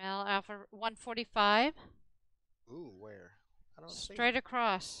 Male Alpha 145. Ooh, where? I don't see Straight it.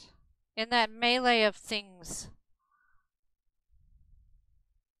 across. In that melee of things.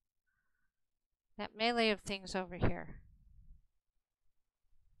 That melee of things over here.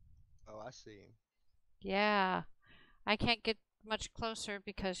 Oh, I see him. Yeah. I can't get much closer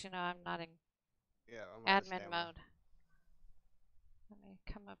because, you know, I'm not in Yeah, I'm out of admin stamina. mode. Let me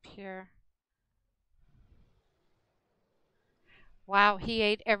come up here. Wow, he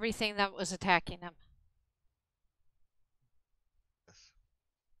ate everything that was attacking him. Yes.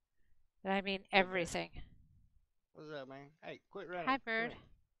 I mean everything. What's up, man? Hey, quit running. Hi, bird. Quit.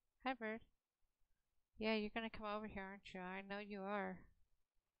 Hi, bird. Yeah, you're gonna come over here, aren't you? I know you are.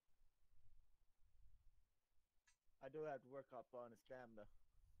 I do have to work up on the stamina.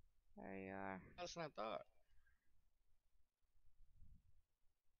 There you are. That's what I thought.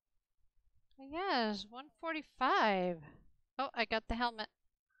 Yeah, it's 145. Oh, I got the helmet.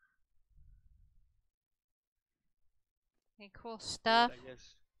 Any cool stuff? Weird, I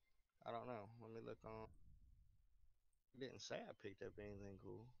guess. I don't know. Let me look on. It didn't say I picked up anything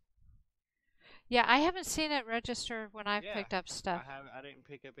cool. Yeah, I haven't seen it register when I've Yeah, picked up stuff. I didn't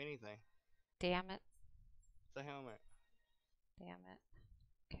pick up anything. Damn it. It's a helmet. Damn it.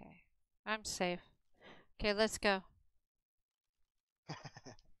 Okay. I'm safe. Okay, let's go.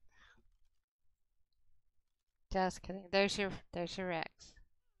 Just kidding. There's your Rex.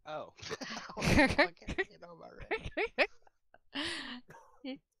 Oh. I can't get on my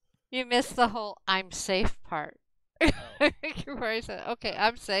Rex. You missed the whole I'm safe part. Oh. Where I said, okay,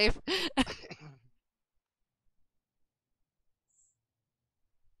 I'm safe.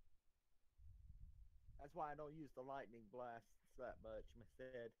 That's why I don't use the lightning blasts that much.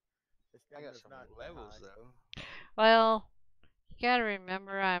 Instead, the I got stamina's some not levels high. though. Well, you gotta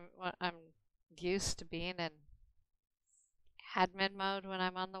remember I'm used to being in admin mode when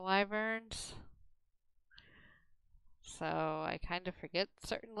I'm on the wyverns. So I kind of forget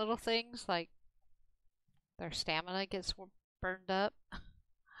certain little things, like their stamina gets burned up.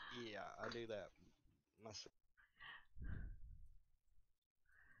 Yeah, I do that myself.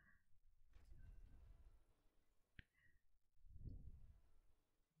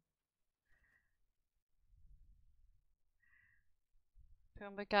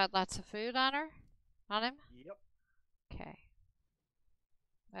 Pumbaa got lots of food on him? Yep. Okay.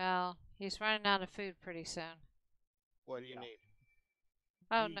 Well, he's running out of food pretty soon. What do you Yeah. need?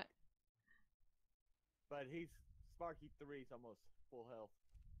 Oh, Meat. no. But he's Sparky 3's almost full health.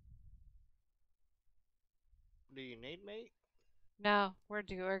 Do you need meat? No, we're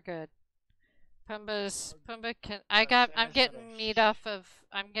good. Pumbaa can I'm getting meat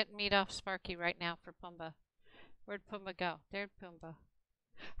off Sparky right now for Pumbaa. Where'd Pumbaa go? There's Pumbaa.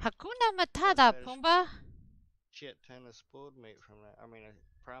 Hakuna Matata, There's- Pumbaa! Shit ton of spoiled meat from that. I mean,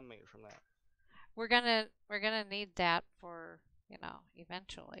 prime meat from that. We're gonna need that for, you know,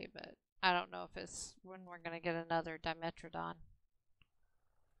 eventually, but I don't know if it's when we're gonna get another Dimetrodon.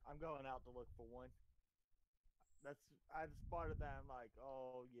 I'm going out to look for one. I spotted that. I'm like,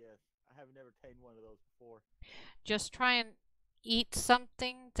 oh yes, I have never tamed one of those before. Just try and eat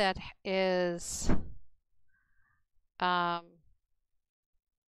something that is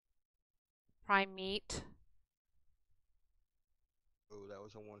prime meat Oh, that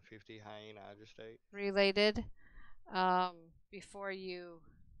was a 150 hyena I just ate. related before you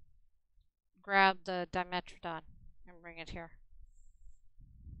grab the Dimetrodon and bring it here.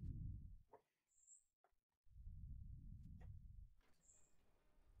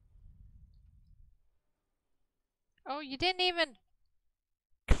 Oh, you didn't even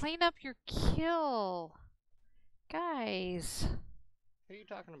clean up your kill. Guys. What are you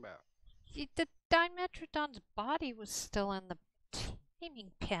talking about? The Dimetrodon's body was still in the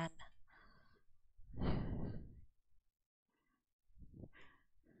taming pen.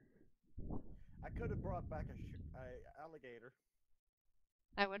 could have brought back a alligator.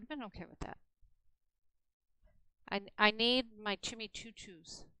 I would have been okay with that. I need my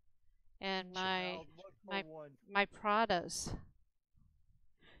chimichurros and I'll look for my one. my Pradas.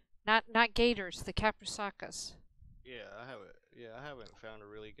 Not gators, the caprisakas. Yeah, I haven't. Yeah, I haven't found a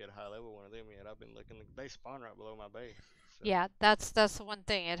really good high level one of them yet. I've been looking. They spawn right below my base. So, Yeah, that's the one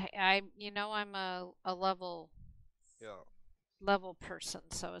thing. I'm a yeah. level person,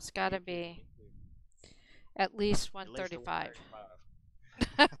 so it's Me got to too. be Me too. at least At least a 135.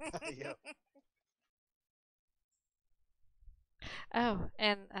 135. Yep. Oh,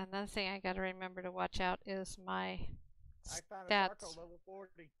 and another thing I got to remember to watch out is my I found a stats. Sarco level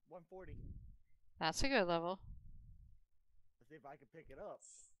 40, 140. That's a good level. Let's see if I can pick it up.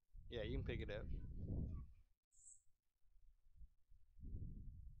 Yeah, you can pick it up.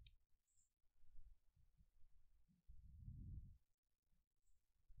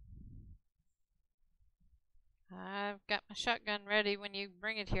 I've got my shotgun ready when you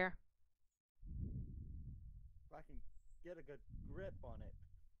bring it here. If I can get a good grip on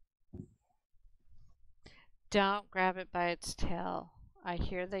it. Don't grab it by its tail. I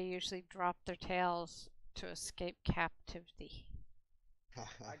hear they usually drop their tails to escape captivity.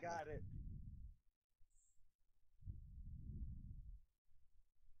 I got it.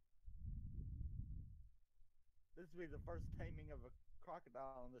 This will be the first taming of a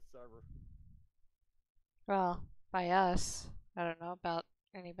crocodile on this server. Well, by us. I don't know about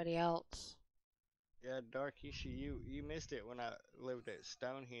anybody else. Yeah, Dark Issue, you missed it when I lived at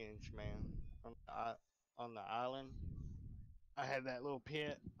Stonehenge, man. On the island, I had that little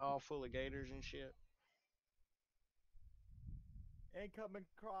pit all full of gators and shit. Incoming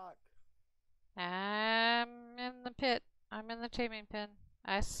croc. I'm in the pit. I'm in the taming pen.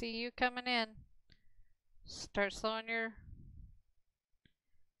 I see you coming in. Start slowing your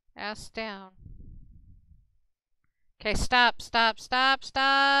ass down. Okay, stop, stop, stop,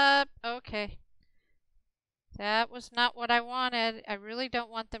 stop. Okay. That was not what I wanted. I really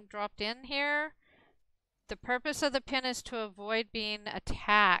don't want them dropped in here. The purpose of the pin is to avoid being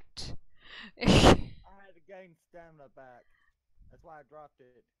attacked. I had to gain stamina back. That's why I dropped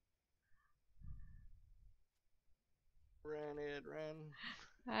it. Run it, run.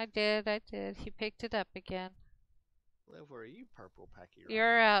 I did. He picked it up again. Liv, where are you, purple packy rhino?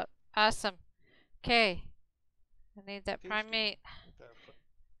 You're out. Awesome. Okay. I need that prime meat.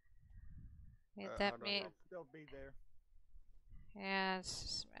 Need that meat. I'll still be there. And it's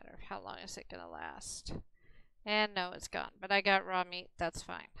just a matter of how long is it going to last. And no, it's gone. But I got raw meat. That's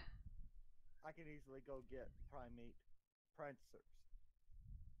fine. I can easily go get prime meat. Prancers.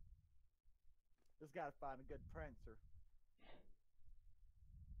 Just gotta find a good prancer.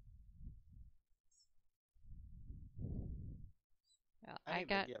 Well, I I need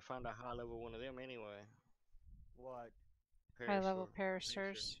got to find a high level one of them anyway. What? high level Parasaur,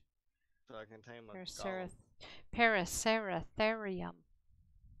 paracers. so I can tame a golem. Paraceratherium.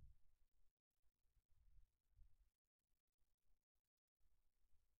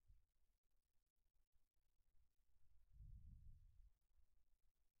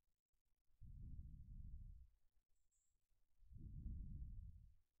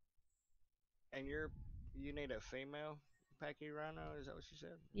 And you need a female packy rhino? Is that what you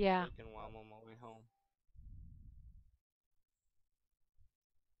said? Yeah. Looking while I'm on my way home.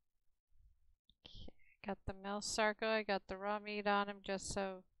 Got the male sarco. I got the raw meat on him just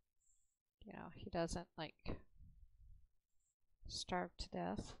so, he doesn't, starve to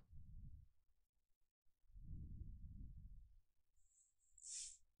death.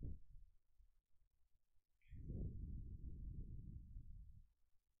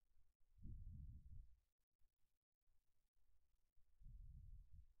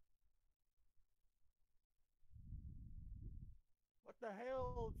 What the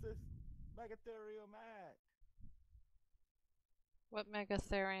hell is this Megatherium at? What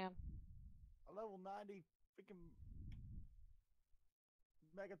megatherium? A level 90 freaking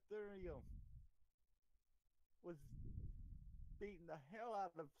Megatherium was beating the hell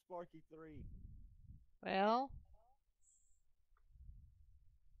out of Sparky 3. Well,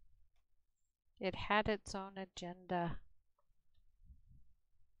 it had its own agenda.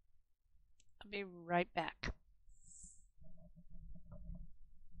 I'll be right back.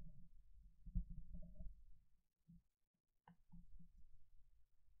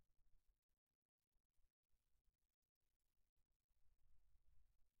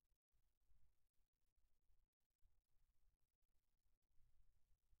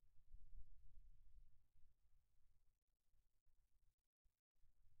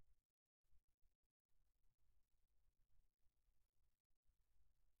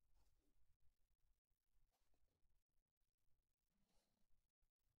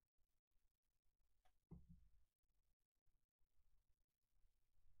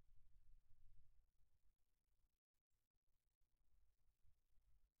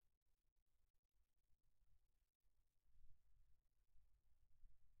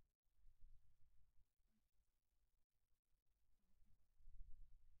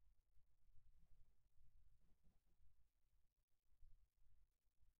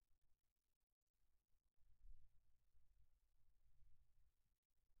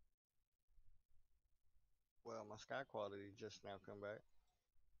 My sky quality just now come back.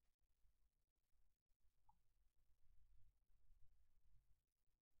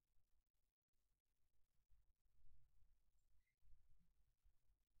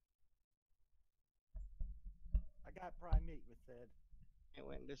 I got prime meat with said. It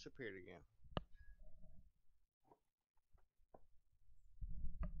went and disappeared again.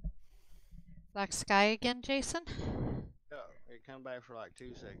 Black sky again, Jason? Yeah, it come back for like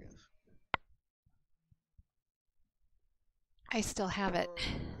 2 seconds. I still have it.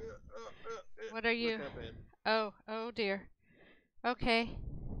 What are you? Look up it. Oh dear. Okay.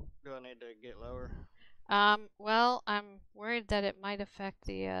 Do I need to get lower? Well, I'm worried that it might affect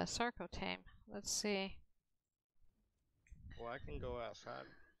the Sarcotame. Let's see. Well, I can go outside.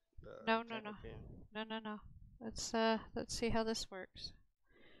 No. Pen. No. Let's see how this works.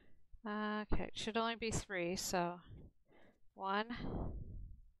 Okay, it should only be 3, so 1.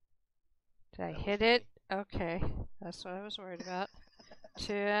 Did I That was hit it? me. Okay, that's what I was worried about.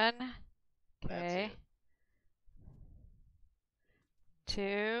 10. That's Okay. it.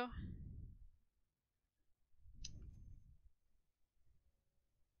 2.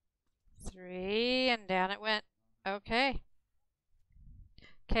 3, and down it went. Okay.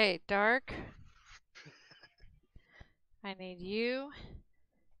 Okay, dark. I need you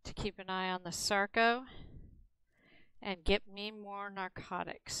to keep an eye on the Sarco and get me more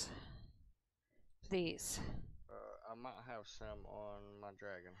narcotics. Please. I might have some on my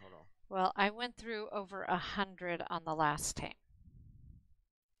dragon. Hold on. Well, I went through over 100 on the last tame.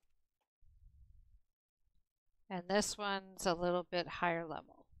 And this one's a little bit higher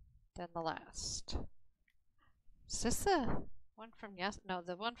level than the last. Is this the one from yesterday? No,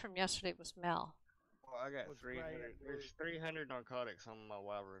 the one from yesterday was Mel. Well, I got What's 300. great There's is- 300 narcotics on my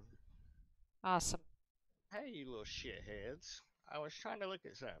wyvern. Awesome. Hey, you little shitheads. I was trying to look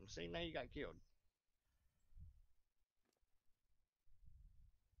at something. See, now you got killed.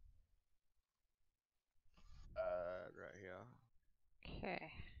 Right here.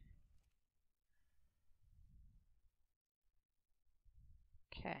 Okay.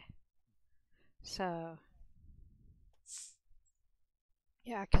 Okay. So,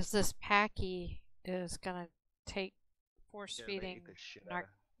 yeah, because this Packy is going to take force Yeah, they feeding ate the shit nar out of.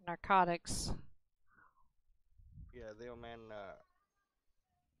 narcotics. Yeah, man,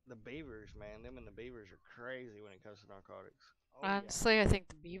 the beavers, man, them and the beavers are crazy when it comes to narcotics. Oh, yeah. Honestly, I think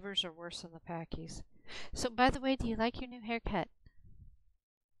the beavers are worse than the Packies. So, by the way, do you like your new haircut?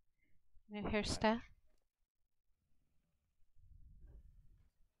 New hairstyle?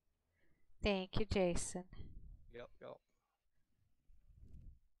 Thank you, Jason. Yep.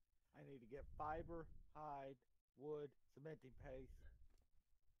 I need to get fiber, hide, wood, cementing paste.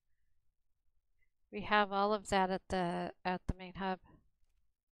 We have all of that at the main hub.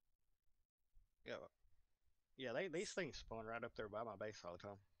 Yeah, these things spawn right up there by my base all the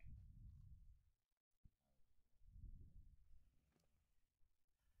time.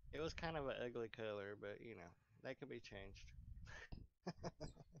 It was kind of an ugly color, but you know, that can be changed.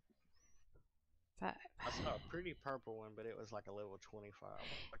 5. I saw a pretty purple one, but it was like a level 25.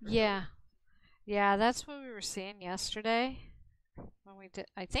 Like a Yeah. Yeah, that's what we were seeing yesterday when we did.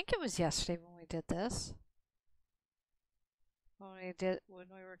 I think it was yesterday when we did this. When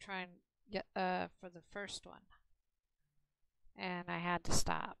we were trying for the first one. And I had to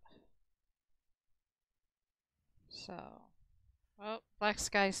stop. So, oh, black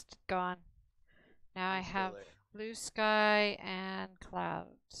sky's gone. Now I I'm still have there. blue sky and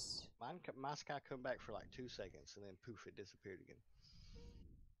clouds. My sky come back for like 2 seconds, and then poof, it disappeared again.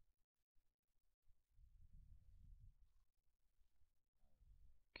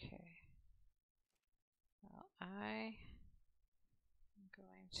 Okay. Well, I'm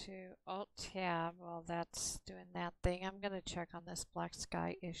going to Alt-Tab while that's doing that thing. I'm going to check on this black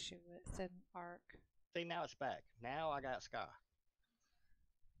sky issue within ARC. See, now it's back. Now I got sky.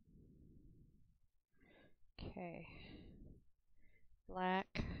 Okay.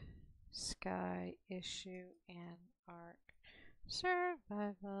 Black sky issue and ARC.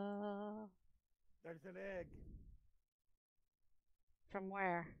 Survival. There's an egg From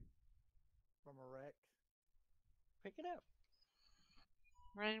where? from a Rex. Pick it up.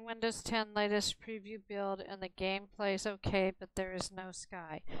 Running Windows 10 latest preview build and the game plays okay, but there is no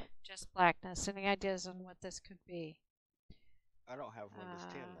sky. Just blackness. Any ideas on what this could be? I don't have Windows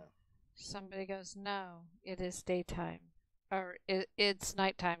 10 though. Somebody goes, no, it is daytime. Or it's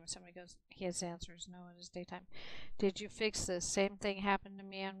nighttime. Somebody goes, his answer is no, it is daytime. Did you fix this? Same thing happened to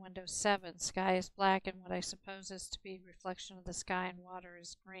me on Windows 7. Sky is black and what I suppose is to be reflection of the sky and water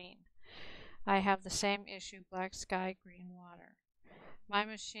is green. I have the same issue, black sky, green water. My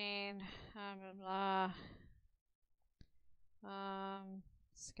machine, blah, blah, blah.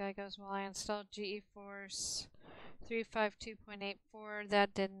 Sky goes, well, I installed GeForce 352.84.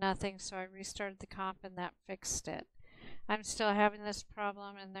 That did nothing, so I restarted the comp and that fixed it. I'm still having this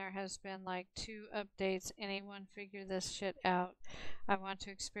problem, and there has been like 2 updates. Anyone figure this shit out? I want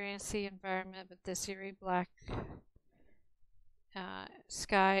to experience the environment, but this eerie black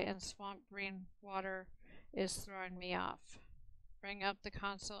sky and swamp green water is throwing me off. Bring up the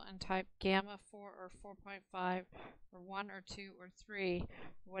console and type gamma 4 or 4.5 or 1 or 2 or 3,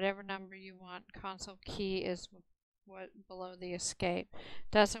 whatever number you want. Console key is what below the escape.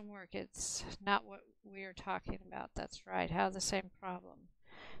 Doesn't work. It's not what we are talking about. That's right. Have the same problem.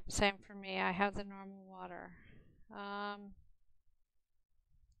 Same for me. I have the normal water.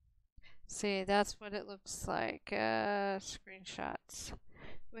 See, that's what it looks like. Screenshots.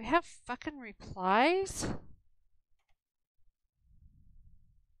 Do we have fucking replies?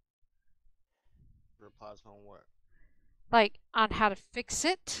 Replies on what? Like, on how to fix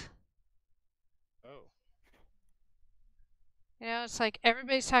it? Oh. You know, it's like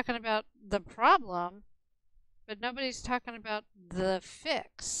everybody's talking about the problem, but nobody's talking about the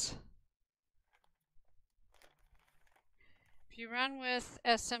fix. If you run with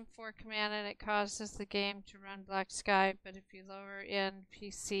SM4 command and it causes the game to run black sky, but if you lower end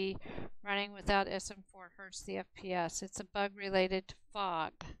PC, running without SM4 hurts the FPS. It's a bug related to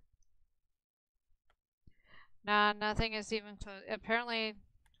fog. Nah, nothing is even close. Apparently,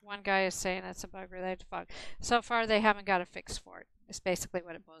 one guy is saying it's a bug related to fog. So far, they haven't got a fix for it. It's basically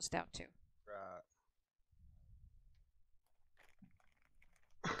what it boils down to. Right.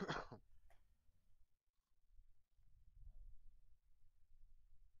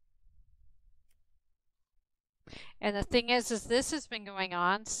 And the thing is this has been going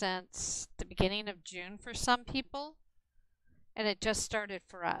on since the beginning of June for some people, and it just started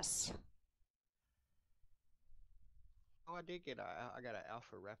for us. Oh, I did get I got an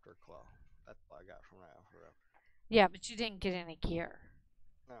Alpha Raptor claw. That's what I got from that Alpha Raptor. Yeah, but you didn't get any gear.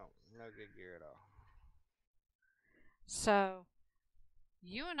 No good gear at all. So,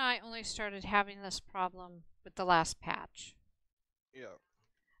 you and I only started having this problem with the last patch. Yeah.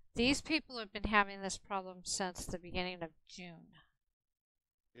 These people have been having this problem since the beginning of June.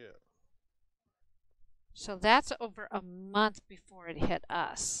 Yeah. So that's over a month before it hit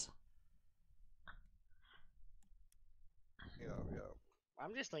us. Yeah.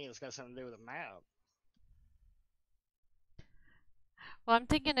 I'm just thinking it's got something to do with the map. Well, I'm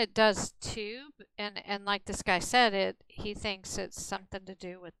thinking it does too, and like this guy said, he thinks it's something to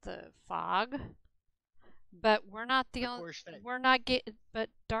do with the fog. But we're not the only. We're not getting. But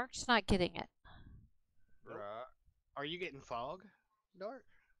Dark's not getting it. Right. Are you getting fog, Dark?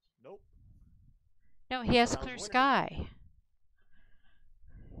 Nope. No, he has clear sky.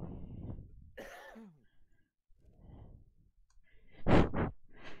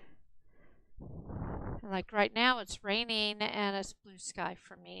 Like right now, it's raining and it's blue sky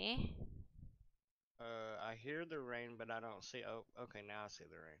for me. I hear the rain, but I don't see. Oh, okay, now I see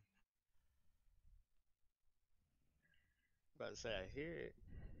the rain. But say I hear it.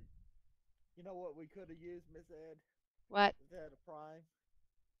 You know what we could have used, Miss Ed? What? Is that a prime?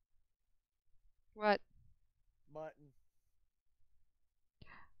 What? Mutton.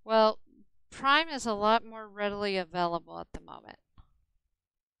 Well, Prime is a lot more readily available at the moment.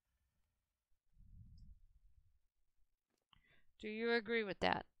 Do you agree with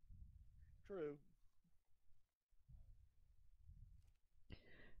that? True.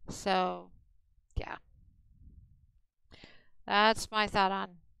 So, yeah. That's my thought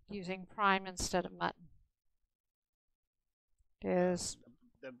on using Prime instead of Mutton. Is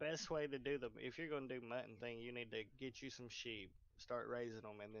the best way to do if you're going to do mutton thing, you need to get you some sheep, start raising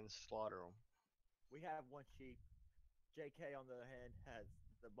them, and then slaughter them. We have one sheep. JK, on the other hand, has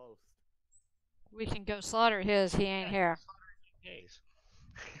the most. We can go slaughter his. He ain't here. Yes.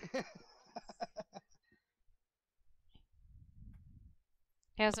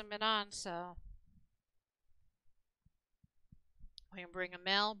 Hasn't been on, so we can bring a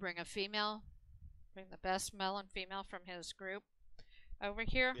male, bring a female, bring the best male and female from his group over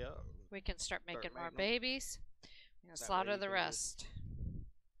here. Yeah. We can start making more them. babies. We can slaughter the rest.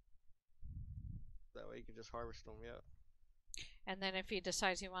 That way you can just harvest them, yeah. And then if he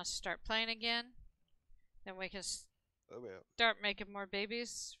decides he wants to start playing again, then we can Oh, yeah. start making more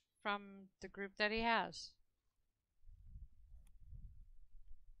babies from the group that he has.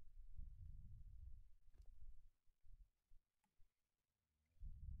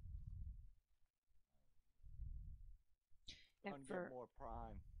 And get more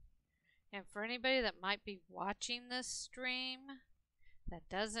prime. And for anybody that might be watching this stream that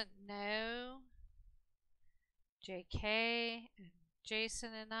doesn't know, JK and Jason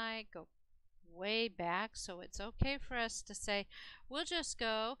and I go way back, so it's okay for us to say, we'll just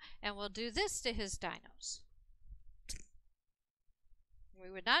go and we'll do this to his dinos. We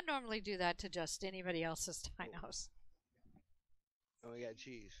would not normally do that to just anybody else's dinos. And we got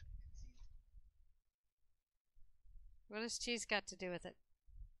cheese. What has cheese got to do with it?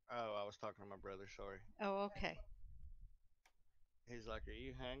 Oh, I was talking to my brother. Sorry. Oh, okay. He's like, "Are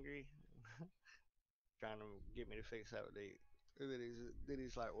you hungry?" Trying to get me to fix out to eat. Then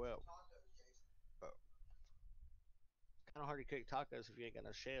he's like, "Well, kind of hard to cook tacos if you ain't got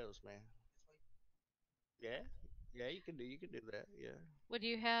no shells, man." Yeah, yeah, you can do that. Yeah. What do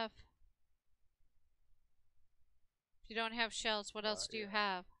you have? If you don't have shells, what else do you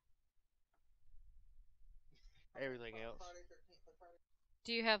have? Everything else.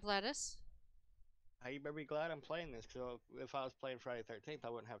 Do you have lettuce? Hey, you better be glad I'm playing this, because if I was playing Friday 13th, I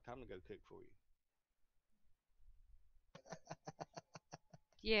wouldn't have time to go cook for you.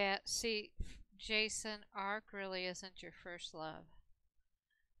 Yeah, see, Jason, Ark really isn't your first love.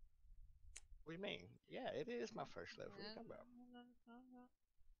 What do you mean? Yeah, it is my first love. What are you talking about?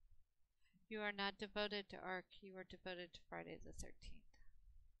 You are not devoted to Ark. You are devoted to Friday the 13th.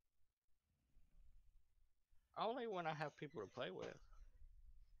 Only when I have people to play with.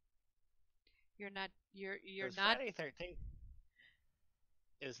 You're not. You're 'Cause not. Friday 13th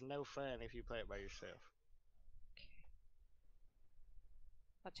is no fun if you play it by yourself.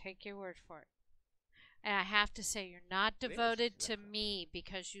 I'll take your word for it. And I have to say, you're not It is. devoted It's to no fun. me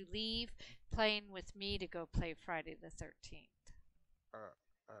because you leave playing with me to go play Friday the 13th.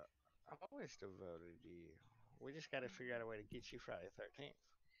 I'm always devoted to you. We just got to figure out a way to get you Friday 13th,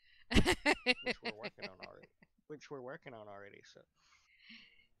 which we're working on already. So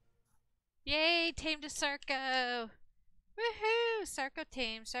Yay, tamed a Sarco! Woohoo! Sarco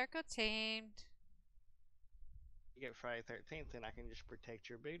tamed, Sarco tamed. you get Friday 13th, and I can just protect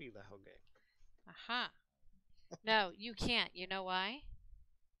your booty the whole game. Aha. No, you can't. You know why?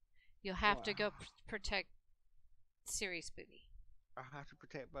 You'll have to go protect Siri's booty. I have to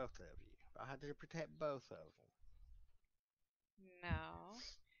protect both of you. I have to protect both of them. No.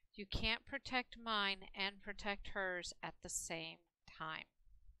 You can't protect mine and protect hers at the same time.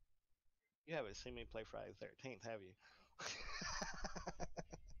 You haven't seen me play Friday 13th, have you?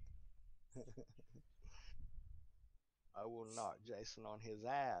 I will knock Jason on his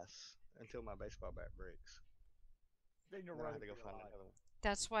ass until my baseball bat breaks. Then you're Then I running have to go for your find life. another one.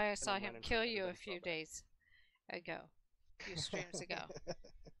 That's why I saw I'm him running kill for you a another few baseball bat. days ago. A few streams ago.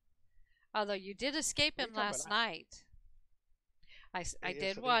 Although you did escape What are him you talking last about? night. I Yes,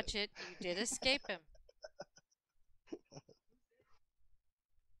 did I watch did. it. You did escape him.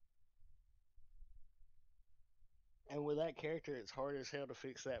 And with that character, it's hard as hell to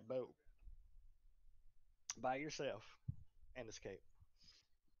fix that boat by yourself and escape.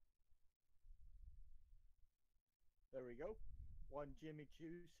 There we go. One Jimmy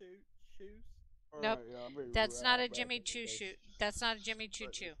Choo suit shoes. Nope. Alright, yeah, I'll be That's not a right back Jimmy in Choo this. Choo. That's not a Jimmy Choo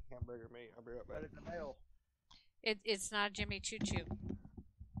But Choo. this hamburger meat. I'll be right back. But it's a male. It's not a Jimmy Choo Choo.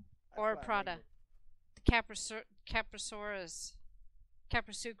 That's Or what I Prada. named The Caprosaurus.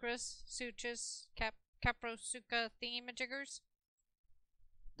 Caprosuchus. Suchus. Caprosuca thingamajiggers. it.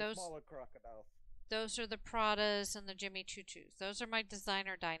 The Those smaller crocodiles. those are the Pradas and the Jimmy Choo Choos. Those are my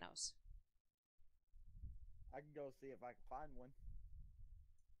designer dinos. I can go see if I can find one.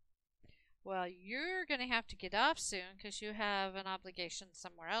 Well, you're going to have to get off soon because you have an obligation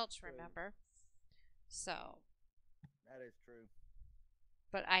somewhere else, True. remember? So, That is true.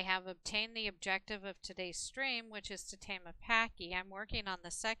 but I have obtained the objective of today's stream, which is to tame a Packy. I'm working on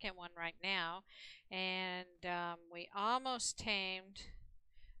the second one right now, and we almost tamed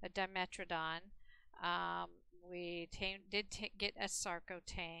a Dimetrodon. We get a Sarco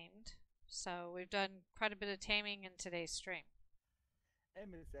tamed, so we've done quite a bit of taming in today's stream.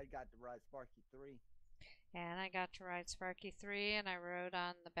 Emily said got to ride Sparky 3. And I got to ride Sparky 3, and I rode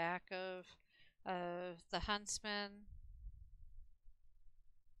on the back of the Huntsman.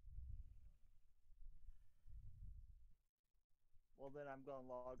 Well, then I'm going to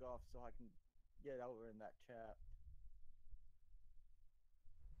log off so I can get over in that chat.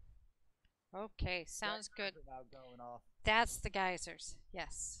 Okay, sounds good. Geysers are now going off. That's the geysers.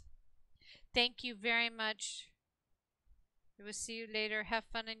 Yes. Thank you very much. We will see you later. Have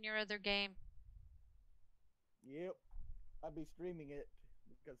fun in your other game. Yep. I'll be streaming it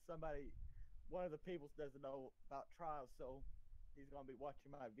because one of the people doesn't know about trials, so he's going to be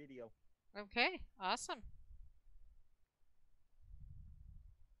watching my video. Okay, awesome.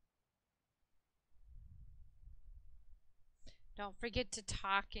 Don't forget to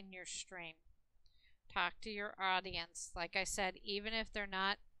talk in your stream. Talk to your audience. Like I said, even if they're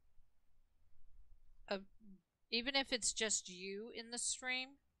not a, even if it's just you in the stream,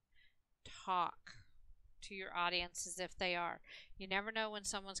 talk to your audience as if they are. You never know when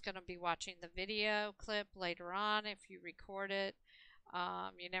someone's going to be watching the video clip later on if you record it.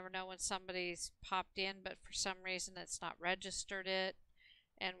 You never know when somebody's popped in, but for some reason it's not registered it.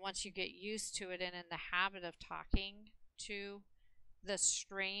 And once you get used to it and in the habit of talking to the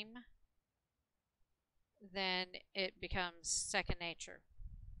stream, then it becomes second nature.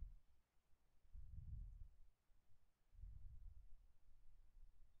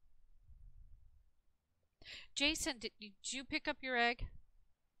 Jason, did you pick up your egg?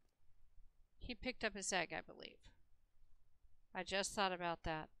 He picked up his egg, I believe. I just thought about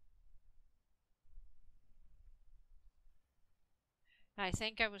that. I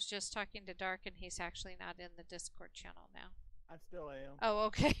think I was just talking to Dark and he's actually not in the Discord channel now. I still am. Oh,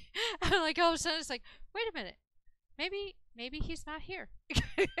 okay. I'm like, all of a sudden it's like, wait a minute. Maybe he's not here.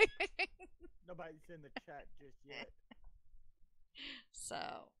 Nobody's in the chat just yet. So.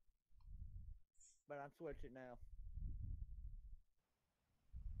 But I'm switching now.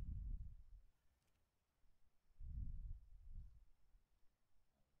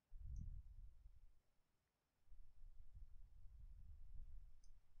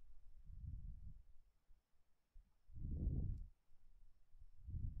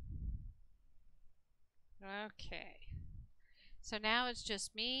 Okay. So now it's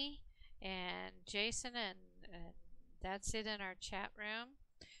just me and Jason, and that's it in our chat room.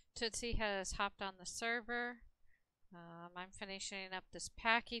 Tootsie has hopped on the server. I'm finishing up this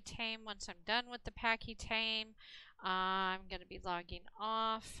Packy Tame. Once I'm done with the Packy Tame, I'm going to be logging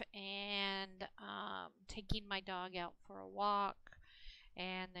off and taking my dog out for a walk,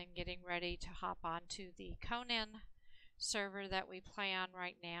 and then getting ready to hop onto the Conan server that we play on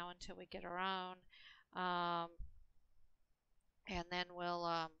right now until we get our own. And then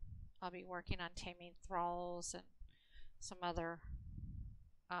I'll be working on taming thralls and some other,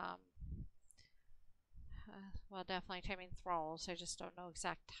 well, definitely taming thralls. I just don't know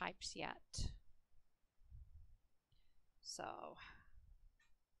exact types yet. So,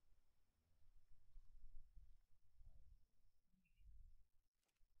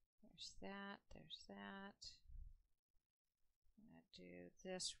 there's that, there's that. I'm going to do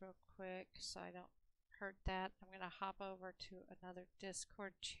this real quick so I don't hurt that. I'm going to hop over to another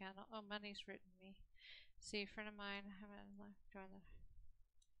Discord channel. Oh, Money's written me. See, a friend of mine, I haven't joined the...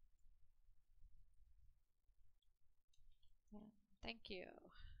 Thank you.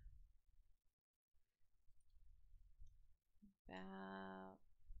 About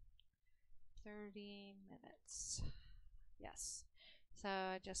 30 minutes. Yes. So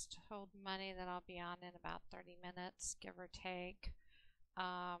I just told Money that I'll be on in about 30 minutes, give or take.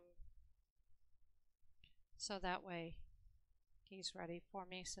 So that way he's ready for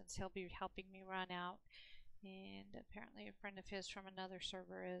me, since he'll be helping me run out. And apparently a friend of his from another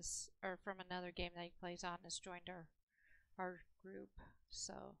server or from another game that he plays on has joined our group.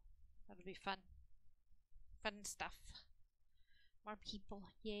 So that'll be fun. Fun stuff. More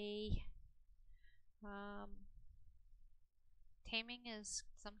people. Yay. Taming is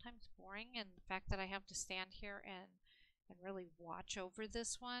sometimes boring, and the fact that I have to stand here and really watch over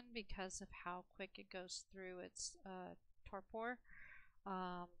this one because of how quick it goes through its torpor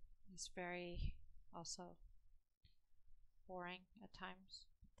is very also boring at times.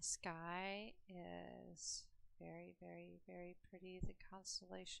 The sky is very, very, very pretty. The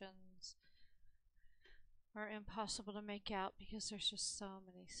constellations are impossible to make out because there's just so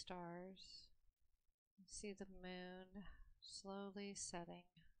many stars. You see the moon slowly setting,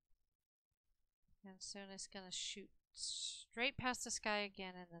 and soon it's going to shoot straight past the sky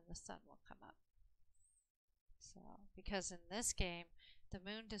again, and then the sun will come up. So, because in this game, the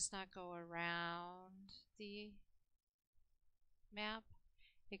moon does not go around the map.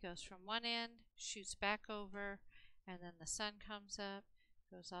 It goes from one end, shoots back over, and then the sun comes up,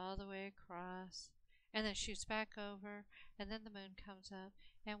 goes all the way across, and then shoots back over, and then the moon comes up,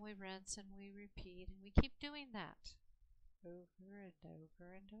 and we rinse and we repeat, and we keep doing that over and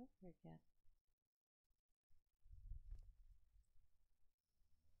over and over again.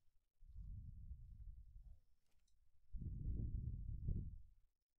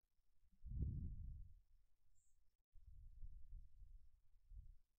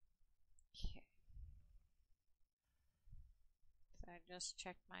 Okay. So I just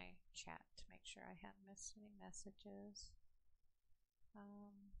checked my chat to make sure I hadn't missed any messages.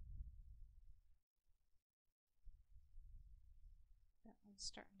 That one's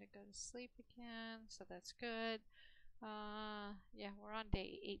starting to go to sleep again, so that's good. Yeah, we're on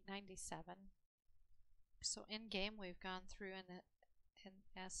day 897. So in game, we've gone through in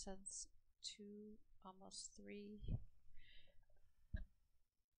essence 2, almost 3.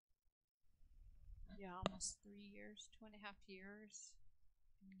 Yeah, almost 3 years, 2.5 years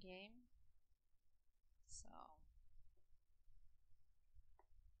in game. So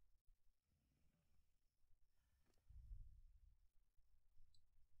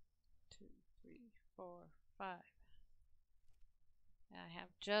 2, 3, 4, 5. And I have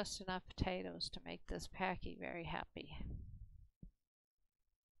just enough potatoes to make this Packy very happy.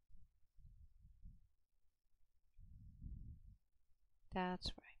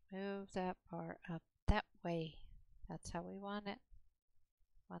 That's right. Move that bar up that way. That's how we want it.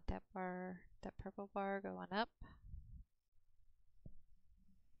 Want that bar, that purple bar going up.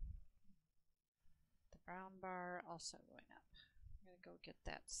 The brown bar also going up. I'm going to go get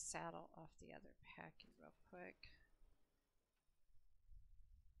that saddle off the other Packy real quick.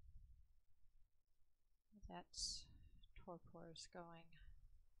 That's torpors going.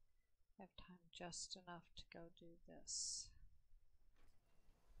 I have time just enough to go do this.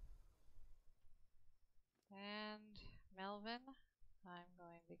 And Melvin, I'm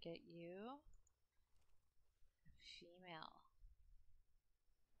going to get you a female.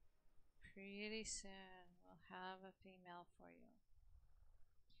 Pretty soon we'll have a female for you.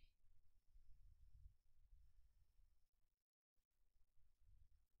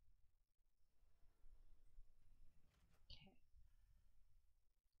 Okay.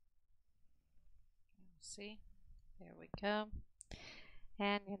 See? There we go.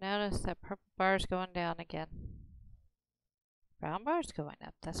 And you notice that purple bar is going down again. Brown bar is going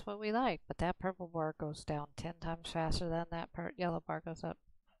up. That's what we like. But that purple bar goes down 10 times faster than that yellow bar goes up.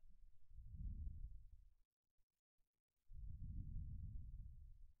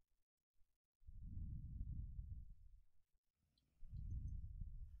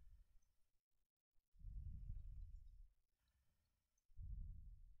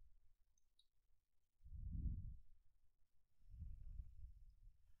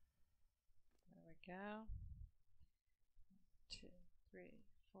 There we go. 2, 3,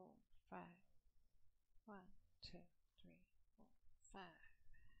 4, 5. 1, 2, 3, 4, 5.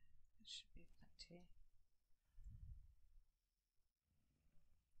 That should be plenty.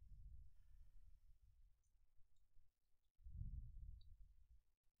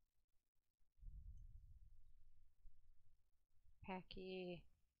 Packy,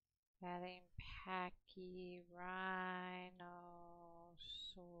 adding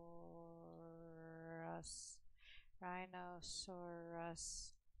Pachyrhinosaurus.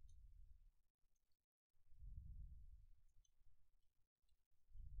 Rhinosaurus.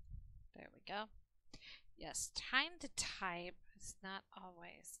 There we go. Yes, time to type is not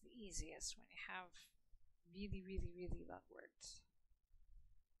always the easiest when you have really, really, really long words.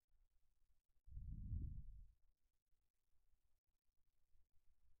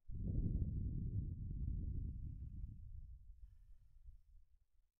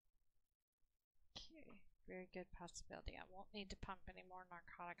 Okay, very good possibility. I won't need to pump any more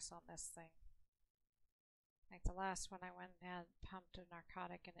narcotics on this thing. Like the last one I went and pumped a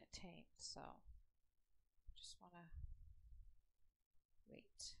narcotic and it tamed, so just want to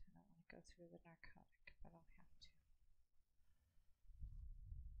wait. I don't want to go through the narcotic if I don't have to.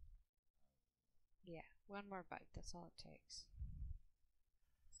 Yeah, one more bite, that's all it takes.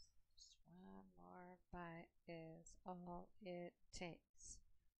 Just one more bite is all it takes.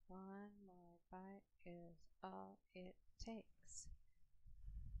 One more bite is all it takes.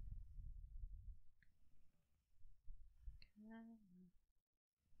 Come on.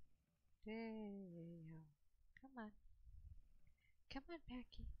 There. Come on. Come on,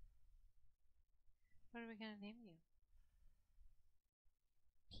 Packy. What are we going to name you?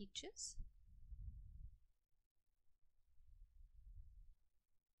 Peaches?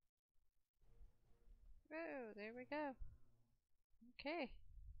 Oh, there we go. Okay.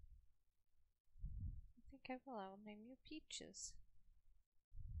 I think I will. I will name you Peaches.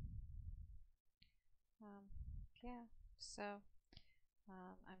 Yeah, so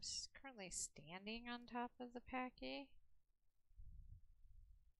I'm currently standing on top of the Packy.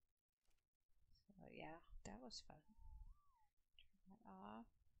 So yeah, that was fun. Turn that off.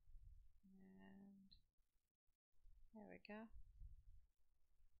 And there we go.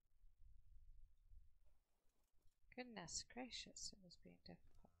 Goodness gracious, it was being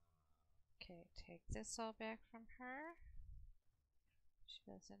difficult. Okay, take this all back from her. She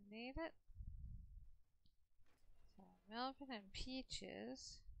doesn't need it. So Melvin and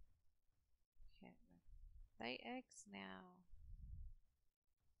Peaches can lay eggs now.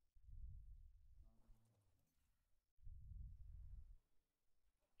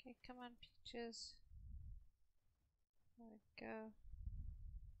 Okay, come on, Peaches. There we go.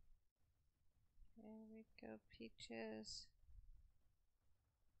 There we go, Peaches.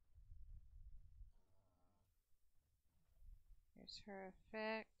 Here's her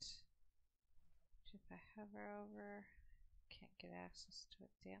effect. If I hover over, can't get access to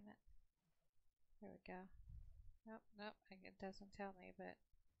it, damn it. There we go. Nope, nope, it doesn't tell me, but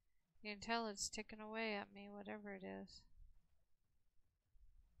you can tell it's ticking away at me, whatever it is.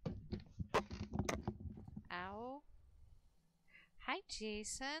 Ow. Hi,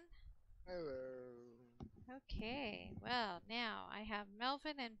 Jason. Hello. Okay, well, now I have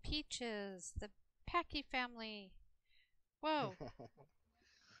Melvin and Peaches, the Packy family. Whoa.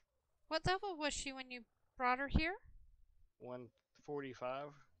 What level was she when you brought her here? 145.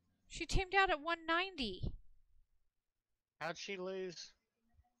 She tamed out at 190. How'd she lose?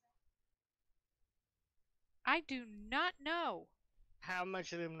 I do not know. How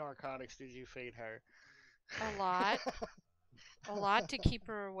much of them narcotics did you feed her? A lot. A lot to keep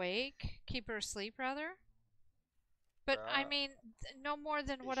her awake, keep her asleep, rather. But I mean, no more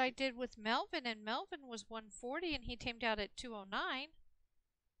than what I did with Melvin, and Melvin was 140 and he tamed out at 209.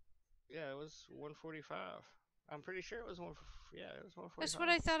 Yeah, it was 145. I'm pretty sure it was yeah, it was 145. That's what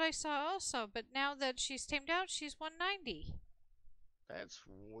I thought I saw also, but now that she's tamed out, she's 190. That's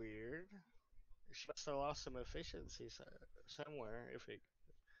weird. She must have lost some efficiency somewhere.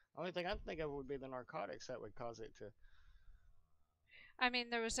 Only thing I think of would be the narcotics that would cause it to. I mean,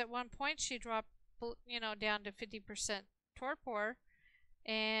 there was at one point she dropped, down to 50% torpor.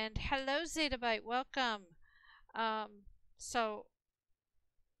 And hello, Zettabyte, welcome. So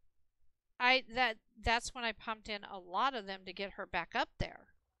that's when I pumped in a lot of them to get her back up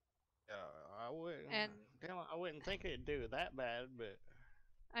there. I wouldn't. I wouldn't think it'd do that bad, but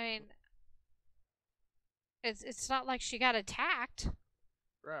I mean, it's not like she got attacked.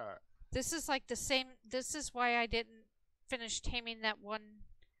 right. This is like the same. This is why I didn't finish taming that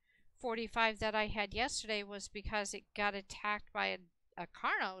 145 that I had yesterday, was because it got attacked by a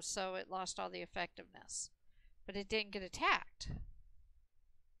Carno, so it lost all the effectiveness. But it didn't get attacked.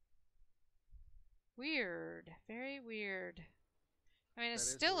 Weird. Very weird. I mean, it's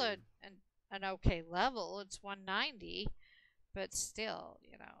still an okay level. It's 190, but still,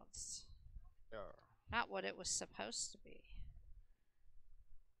 it's not what it was supposed to be.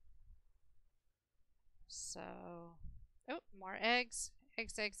 So, oh, more eggs.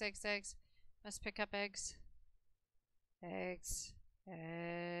 Eggs, eggs, eggs, eggs. Must pick up eggs. Eggs.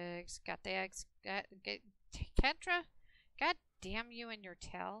 Eggs. Got the eggs. Kendra? God damn you and your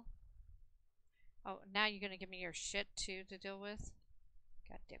tail. Oh, now you're going to give me your shit, too, to deal with?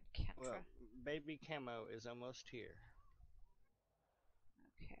 Goddamn Kendra. Well, baby camo is almost here.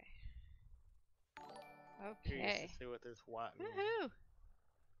 Okay. Curious Okay. to see what this white. Woohoo!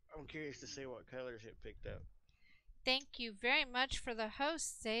 I'm curious to see what colors it picked up. Thank you very much for the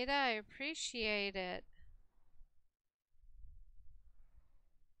host, Zeta. I appreciate it.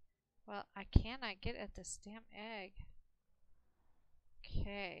 Well, I get at this damn egg.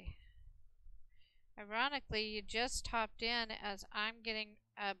 Okay. Ironically, you just hopped in as I'm getting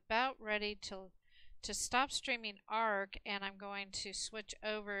about ready to stop streaming Ark, and I'm going to switch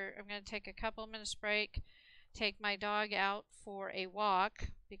over. I'm going to take a couple minutes break, take my dog out for a walk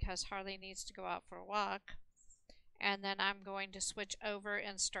because Harley needs to go out for a walk, and then I'm going to switch over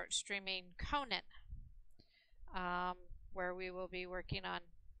and start streaming Conan, where we will be working on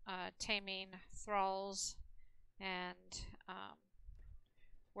taming thralls and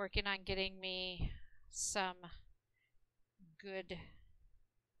working on getting me some good,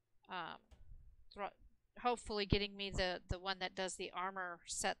 hopefully getting me the one that does the armor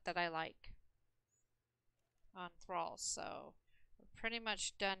set that I like on thralls. So we're pretty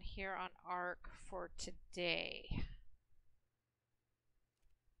much done here on Ark for today.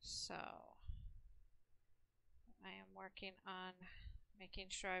 So I am working on making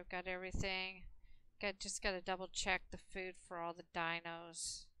sure I've got everything. Just got to double check the food for all the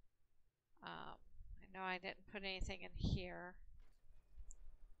dinos. I know I didn't put anything in here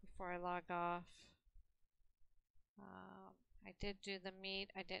before I log off. I did do the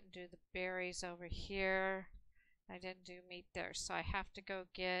meat. I didn't do the berries over here. I didn't do meat there. So I have to go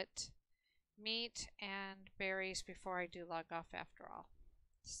get meat and berries before I do log off after all.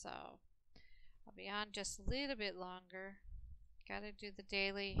 So I'll be on just a little bit longer. Gotta do the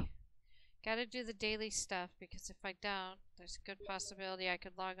daily stuff, because if I don't, there's a good possibility I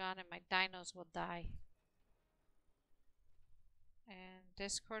could log on and my dinos will die. And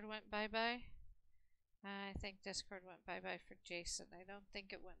Discord went bye-bye. I think Discord went bye-bye for Jason. I don't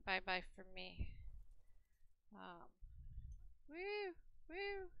think it went bye-bye for me. Woo!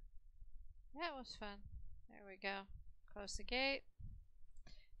 Woo! That was fun. There we go. Close the gate.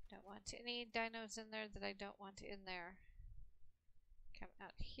 Don't want any dinos in there that I don't want in there. Come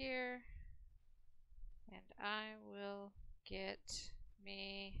out here. And I will get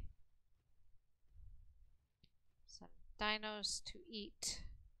me some dinos to eat.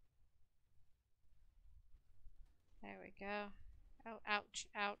 There we go. Oh, ouch,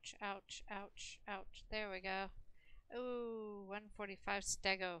 ouch, ouch, ouch, ouch. There we go. Ooh, 145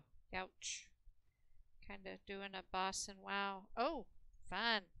 stego. Ouch. Kind of doing a boss and wow. Oh,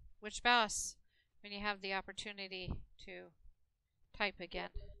 fun. Which boss? When you have the opportunity to type again.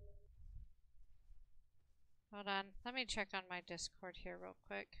 Hold on. Let me check on my Discord here real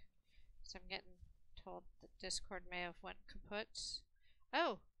quick. So I'm getting told that Discord may have went kaput.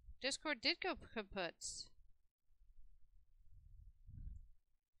 Oh, Discord did go kaput.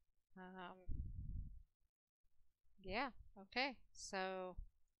 Yeah, okay. So,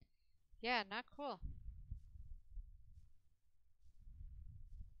 yeah, not cool.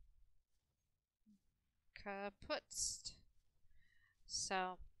 Kaput.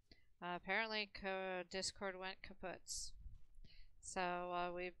 So, apparently Discord went kaput.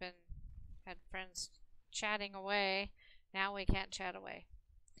 So, we've had friends chatting away. Now we can't chat away.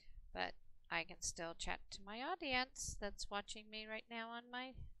 But I can still chat to my audience that's watching me right now on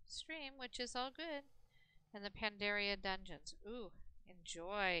my stream, which is all good. And the Pandaria dungeons. Ooh,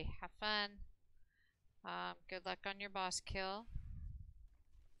 enjoy. Have fun. Good luck on your boss kill.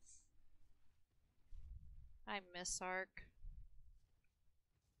 I miss Ark.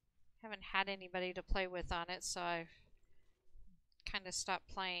 Haven't had anybody to play with on it, so I've kind of stopped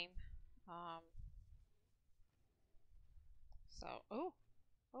playing. Oh,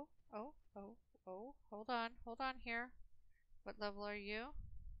 hold on here. What level are you?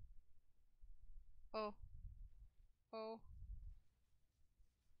 Oh,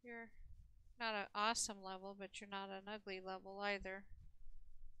 you're not an awesome level, but you're not an ugly level either.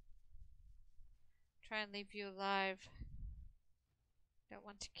 Try and leave you alive. Don't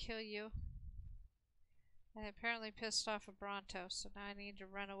want to kill you. I apparently pissed off a Bronto, so now I need to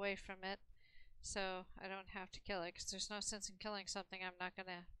run away from it so I don't have to kill it, because there's no sense in killing something I'm not going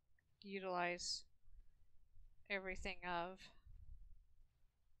to utilize everything of.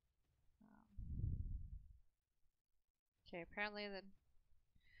 Okay, apparently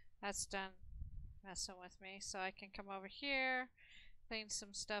that's done messing with me, so I can come over here, clean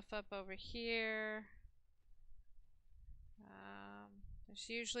some stuff up over here. There's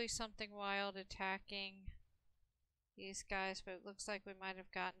usually something wild attacking these guys, but it looks like we might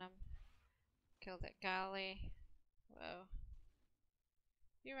have gotten them. Kill that galley. Whoa.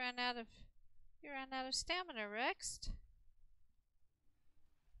 You ran out of stamina, Rex.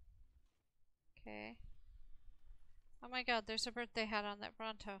 Okay. Oh my god, there's a birthday hat on that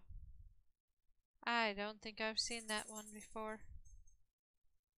Bronto. I don't think I've seen that one before.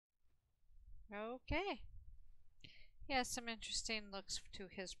 Okay. He has some interesting looks to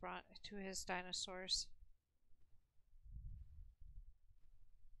his dinosaurs.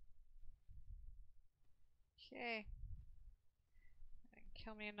 Okay.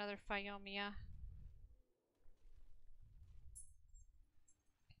 Kill me another Phiomia.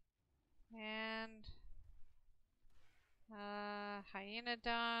 And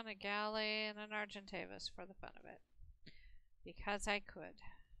Hyenodon, a Galley, and an Argentavis for the fun of it. Because I could.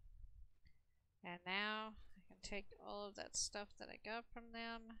 And now I can take all of that stuff that I got from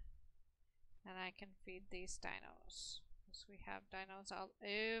them and I can feed these dinos. Because we have dinos all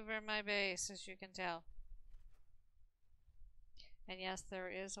over my base, as you can tell. And yes, there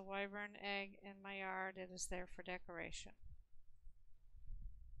is a wyvern egg in my yard. It is there for decoration.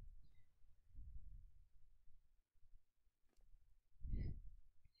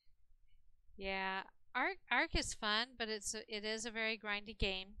 Yeah, Ark is fun, but it is a very grindy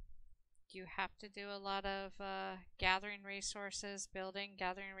game. You have to do a lot of gathering resources, building.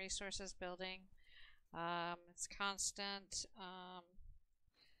 It's constant.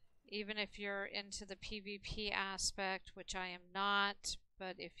 Even if you're into the PvP aspect, which I am not,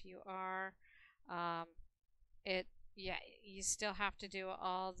 but if you are, you still have to do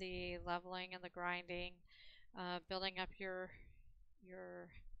all the leveling and the grinding, building up your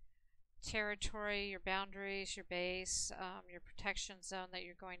territory, your boundaries, your base, your protection zone that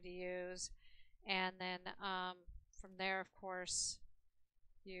you're going to use, and then from there, of course,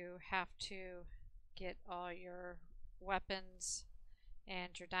 you have to get all your weapons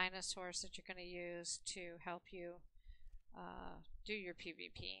and your dinosaurs that you're going to use to help you do your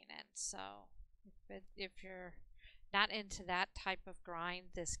PvPing. And so if you're not into that type of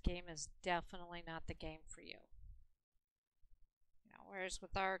grind, this game is definitely not the game for you. Whereas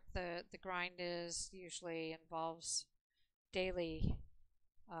with Ark, the grind usually involves daily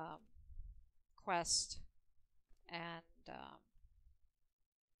quest and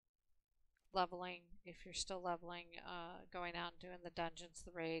leveling, if you're still leveling, going out and doing the dungeons,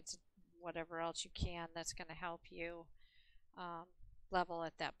 the raids, whatever else you can that's going to help you level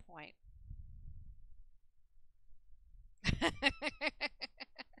at that point.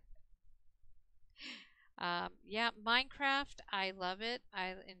 Yeah, Minecraft, I love it.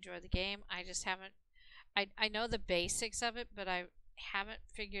 I enjoy the game. I just haven't, I know the basics of it, but I haven't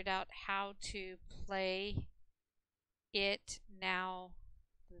figured out how to play it now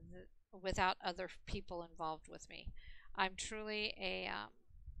without other people involved with me. I'm truly a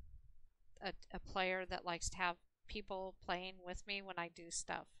player that likes to have people playing with me when I do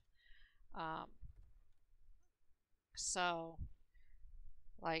stuff. Um, so,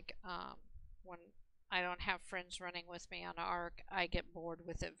 like, when I don't have friends running with me on Ark, I get bored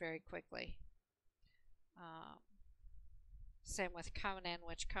with it very quickly. Same with Conan,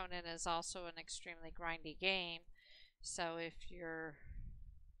 which Conan is also an extremely grindy game. So if you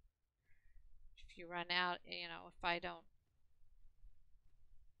run out, if I don't,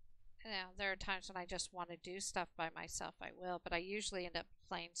 there are times when I just want to do stuff by myself, I will, but I usually end up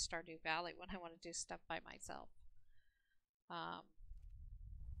playing Stardew Valley when I want to do stuff by myself.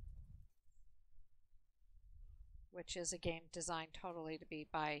 Which is a game designed totally to be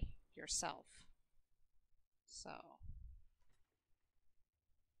by yourself. So,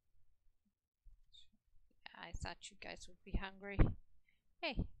 yeah, I thought you guys would be hungry.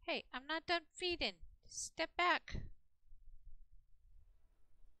 Hey, hey, I'm not done feeding. Step back.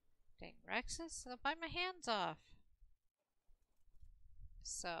 Dang, Rexus, they'll bite my hands off.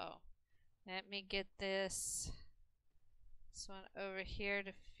 So, let me get this one over here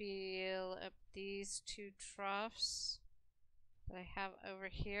to fill up these two troughs that I have over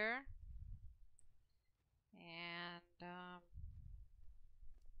here. And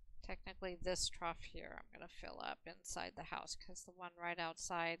technically this trough here I'm going to fill up inside the house because the one right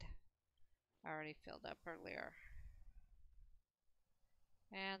outside I already filled up earlier.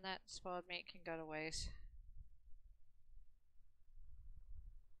 And that spoiled meat can go to waste.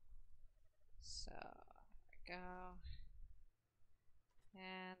 So, there we go.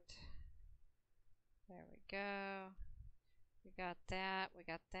 And there we go. We got that. We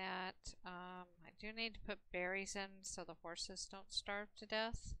got that. I do need to put berries in so the horses don't starve to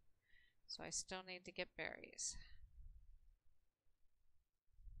death. So I still need to get berries.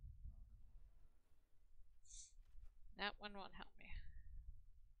 That one won't help me.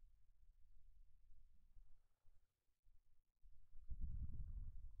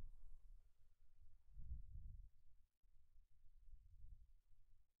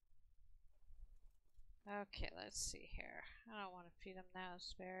 Okay, let's see here. I don't want to feed them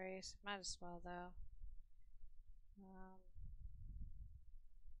those berries. Might as well, though.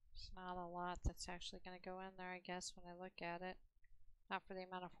 There's not a lot that's actually going to go in there, I guess, when I look at it. Not for the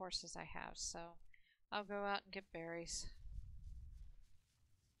amount of horses I have, so I'll go out and get berries.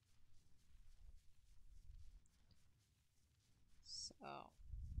 So,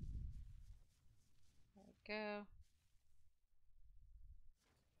 there we go.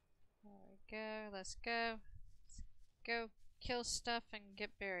 There we go. Let's go. Let's go kill stuff and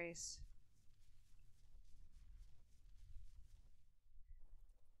get berries.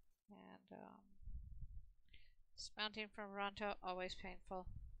 And dismounting from Ronto, always painful.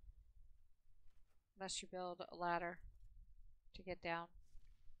 Unless you build a ladder to get down.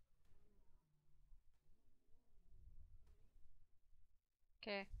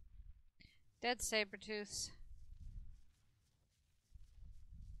 Okay. Dead saber-tooths.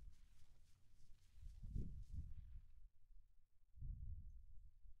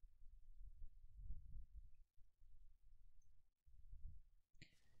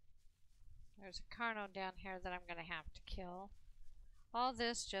 There's a Carno down here that I'm going to have to kill. All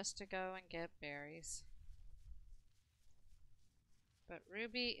this just to go and get berries. But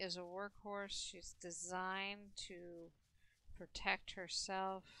Ruby is a workhorse. She's designed to protect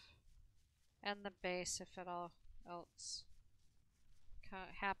herself and the base if it all else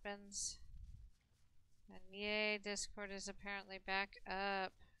happens. And yay, Discord is apparently back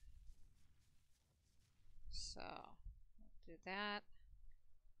up. So, we'll do that.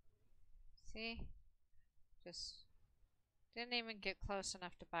 See? Just didn't even get close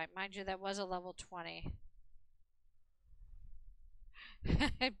enough to bite. Mind you, that was a level 20.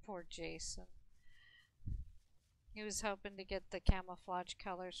 Poor Jason. He was hoping to get the camouflage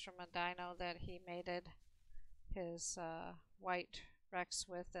colors from a dino that he mated his white Rex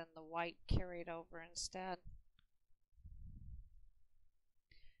with, and the white carried over instead.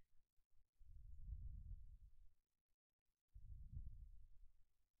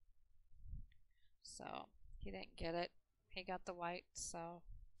 So he didn't get it. He got the white, so.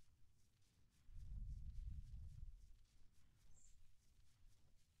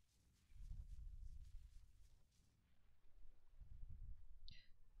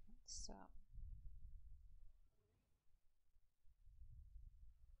 So.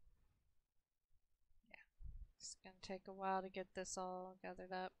 Yeah, it's gonna take a while to get this all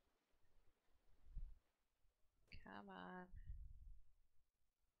gathered up. Come on.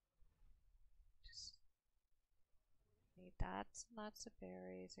 Just need lots and lots of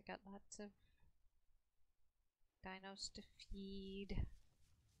berries. I got lots of dinos to feed.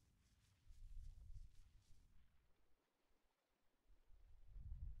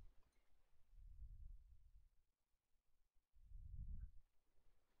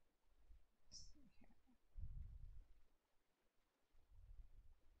 Let's see here.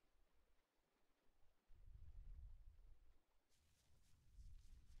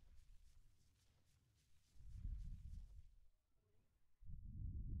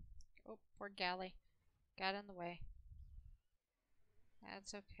 Oh, poor Galley. Got in the way.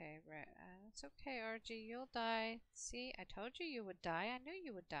 That's okay, right? It's okay, RG. You'll die. See, I told you you would die. I knew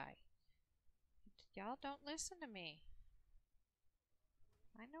you would die. Y'all don't listen to me.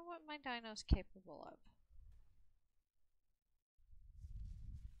 I know what my dino's capable of.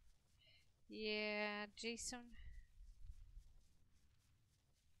 Yeah, Jason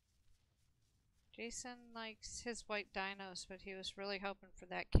likes his white dinos, but he was really hoping for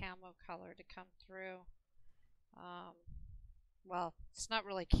that camo color to come through. Well, it's not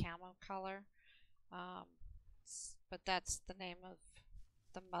really camo color, but that's the name of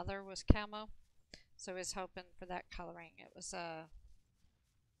the mother was camo. So he was hoping for that coloring. It was a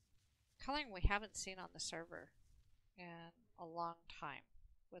coloring we haven't seen on the server in a long time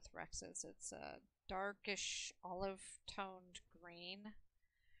with Rexes. It's a darkish olive-toned green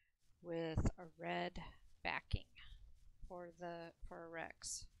with a red backing for a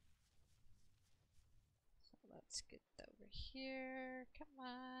Rex. So let's get over here. Come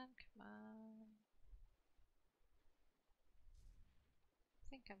on, come on. I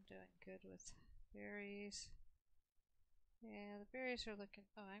think I'm doing good with berries. Yeah, the berries are looking.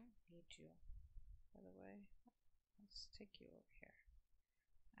 Oh, I need you, by the way. Let's take you over here.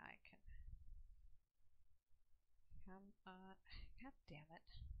 Now I can. Come on. God damn it.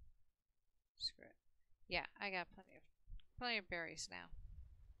 Screw it. Yeah, I got plenty of berries now.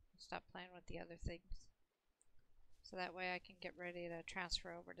 Stop playing with the other things. So that way I can get ready to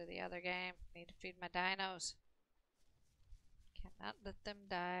transfer over to the other game. Need to feed my dinos. Cannot let them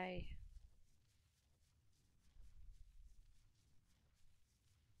die.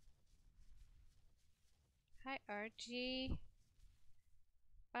 Hi, RG.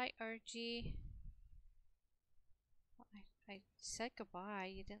 Bye, RG. Well, I said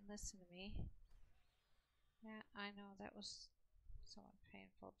goodbye. You didn't listen to me. Yeah, I know. That was somewhat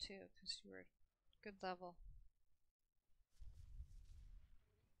painful, too, because you were good level.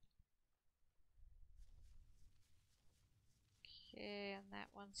 Okay, and that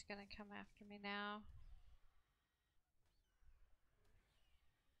one's gonna come after me now.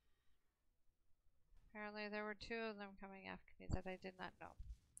 Apparently there were two of them coming after me that I did not know.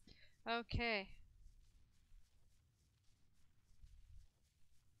 Okay.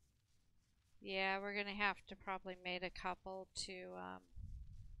 Yeah, we're gonna have to probably mate a couple to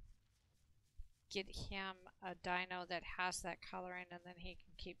get him a dino that has that coloring, and then he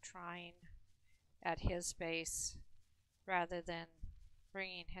can keep trying at his base rather than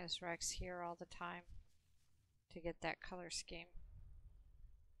bringing his Rex here all the time to get that color scheme.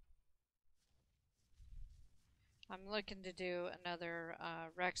 I'm looking to do another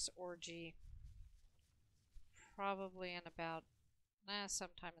Rex orgy probably in about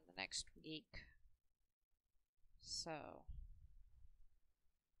sometime in the next week. So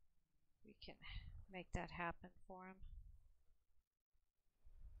we can make that happen for him.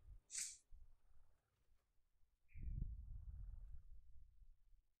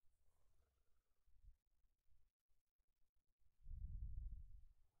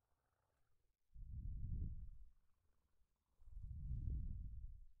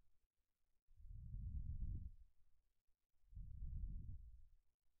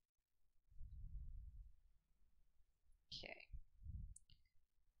 Okay.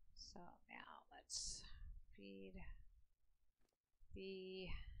 So now let's feed the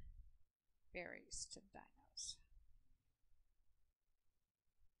berries to dinos.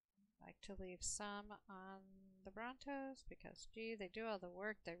 I like to leave some on the Brontos because, gee, they do all the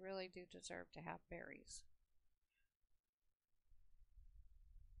work. They really do deserve to have berries.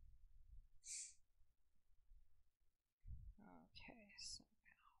 Okay, so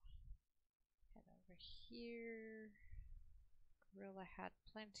now head over here. Gorilla had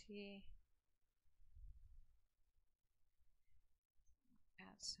plenty.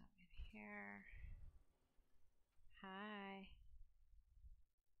 Add some in here. Hi.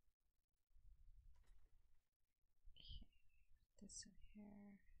 Okay, this in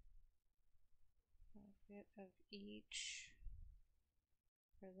here. A bit of each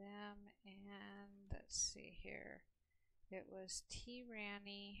for them, and let's see here. It was T.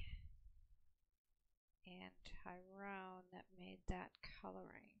 Ranny and Tyrone that made that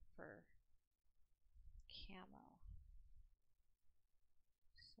coloring for camo.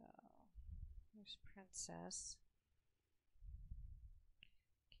 So there's Princess.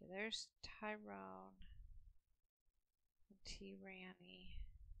 Okay, there's Tyrone and T. Ranny.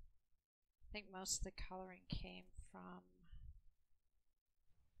 I think most of the coloring came from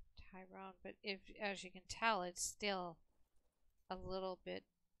Tyrone, but as you can tell, it's still a little bit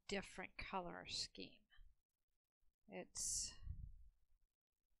different color scheme. It's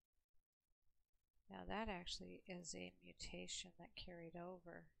now that actually is a mutation that carried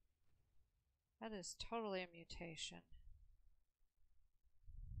over. That is totally a mutation.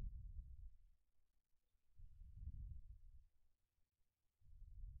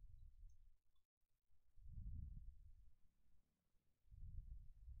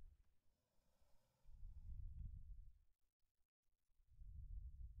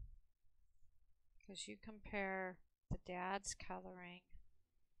 Because you compare the dad's coloring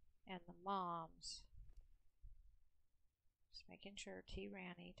and the mom's. Just making sure T.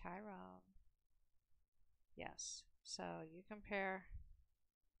 Ranny, Tyrone. Yes. So you compare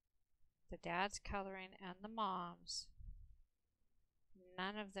the dad's coloring and the mom's.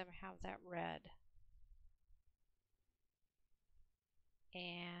 None of them have that red.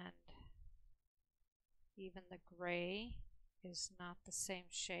 And even the gray is not the same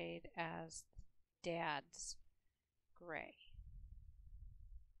shade as Dad's gray.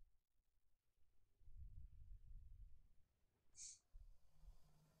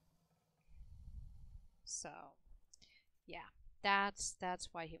 So, yeah, that's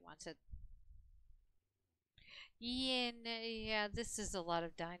why he wants it. Yeah, this is a lot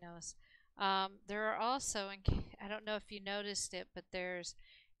of dinos. There are also, I don't know if you noticed it, but there's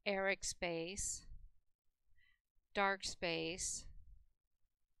Eric Space, Dark Space,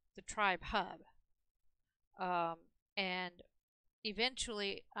 the Tribe Hub. And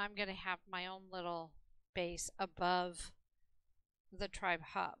eventually I'm going to have my own little base above the Tribe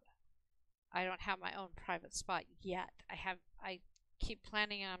Hub. I don't have my own private spot yet. I keep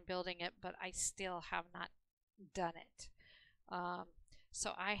planning on building it, but I still have not done it.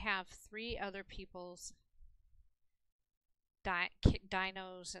 So I have 3 other people's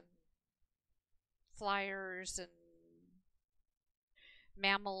dinos and flyers and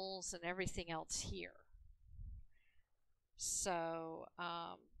mammals and everything else here. So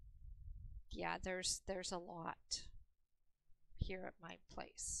yeah, there's a lot here at my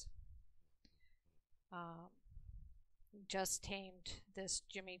place. Just tamed this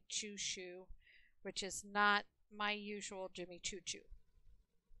Jimmy Choo Choo, which is not my usual Jimmy Choo Choo.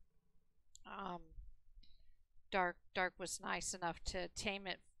 Dark was nice enough to name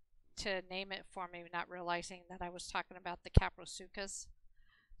it for me, not realizing that I was talking about the Caprosuchus.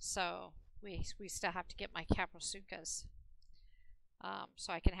 So we still have to get my Caprosuchus,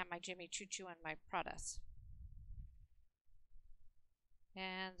 so I can have my Jimmy Choo Choo and my Pradas.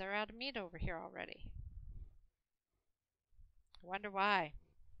 And they're out of meat over here already. I wonder why.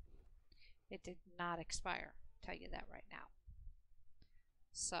 It did not expire. I'll tell you that right now.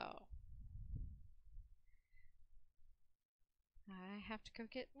 So I have to go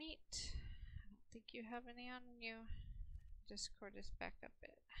get meat. I don't think you have any on you. Discord is back up a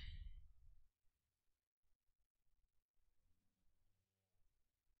bit.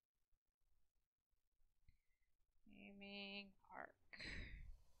 Taming Park.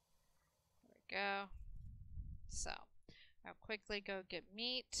 There we go. So I'll quickly go get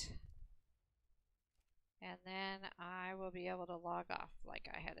meat, and then I will be able to log off like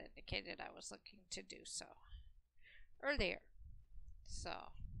I had indicated I was looking to do so earlier. So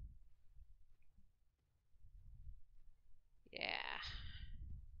yeah.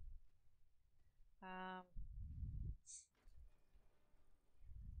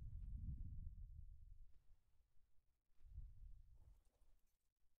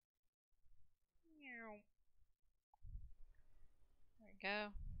 There we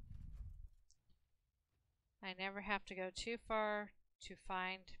go. I never have to go too far to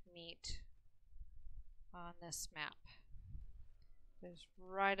find meat on this map. It's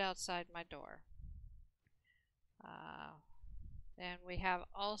right outside my door. And we have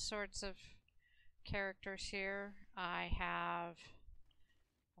all sorts of characters here. I have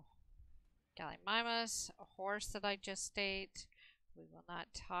Gallimimus, a horse that I just ate. We will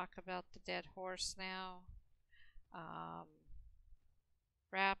not talk about the dead horse now.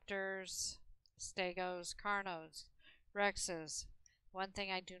 Raptors, Stegos, Carnos, Rexes. One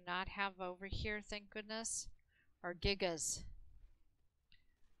thing I do not have over here, thank goodness, are Gigas.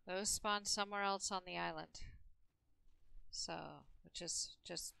 Those spawn somewhere else on the island. So, which is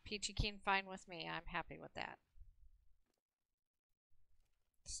just peachy keen fine with me. I'm happy with that.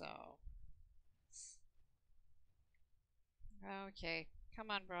 So, okay.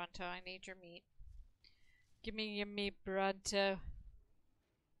 Come on, Bronto. I need your meat. Give me your meat, Bronto.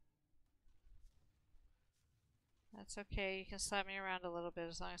 That's okay. You can slap me around a little bit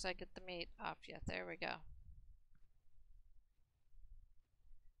as long as I get the meat off you. There we go.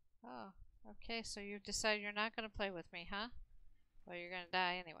 Oh, okay. So you decided you're not going to play with me, huh? Well, you're going to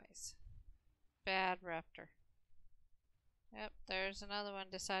die anyways. Bad raptor. Yep, there's another one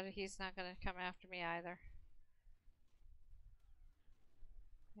decided he's not going to come after me either.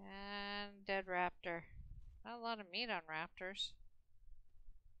 And dead raptor. Not a lot of meat on raptors.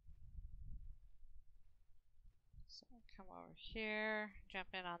 So come over here, jump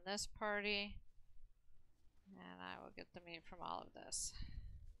in on this party, and I will get the meat from all of this.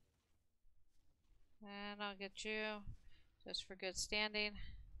 And I'll get you, just for good standing.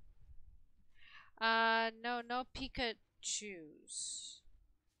 No Pikachus.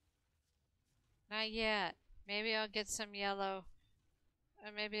 Not yet. Maybe I'll get some yellow.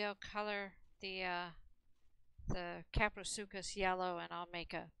 Maybe I'll color the Caprosuchus yellow and I'll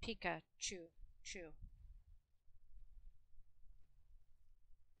make a Pikachu.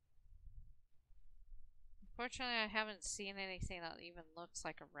 Unfortunately, I haven't seen anything that even looks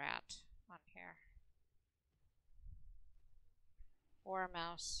like a rat on here. Or a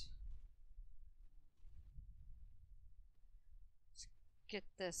mouse. Let's get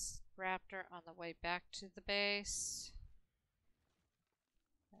this raptor on the way back to the base.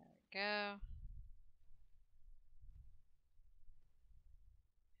 There we go.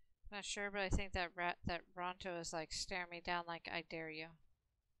 Not sure, but I think that Bronto is like staring me down like, I dare you.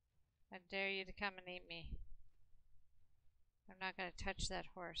 I dare you to come and eat me. I'm not going to touch that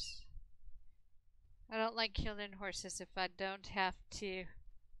horse. I don't like killing horses if I don't have to.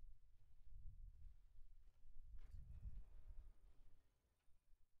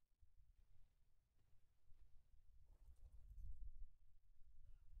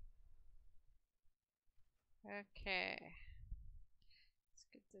 Okay. Let's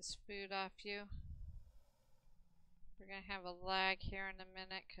get this food off you. We're going to have a lag here in a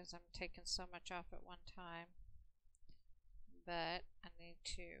minute because I'm taking so much off at one time. But I need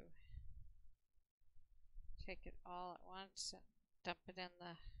to take it all at once and dump it in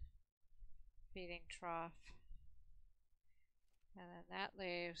the feeding trough. And then that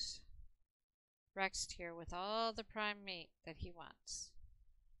leaves Rex here with all the prime meat that he wants.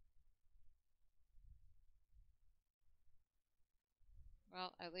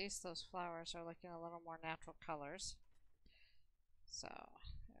 Well, at least those flowers are looking a little more natural colors. So,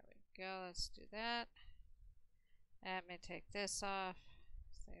 there we go. Let's do that. Let me take this off.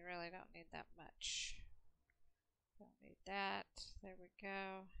 They really don't need that much. Don't need that. There we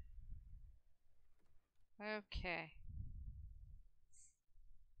go. Okay.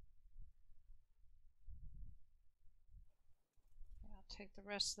 I'll take the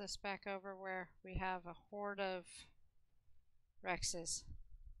rest of this back over where we have a horde of Rexes.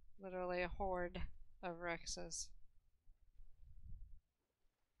 Literally a horde of Rexes.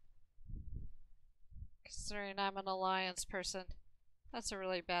 Considering I'm an alliance person, that's a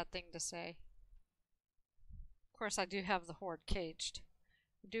really bad thing to say. Of course, I do have the horde caged.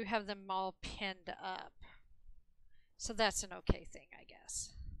 I do have them all pinned up. So that's an okay thing, I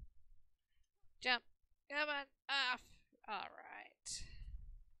guess. Jump. Come on. Off. Alright.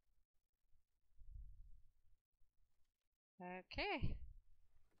 Okay.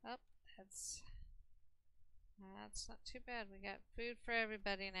 Oh, that's not too bad. We got food for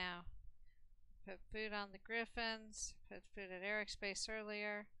everybody now. Put food on the griffins. Put food at Eric's base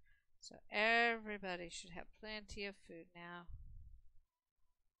earlier. So everybody should have plenty of food now.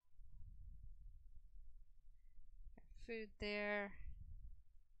 Got food there.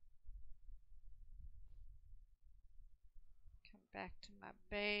 Come back to my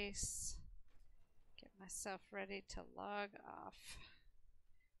base. Get myself ready to log off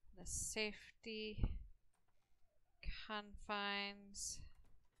the safety confines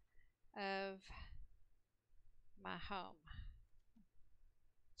of my home.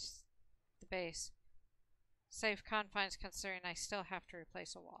 Just the base. Safe confines considering I still have to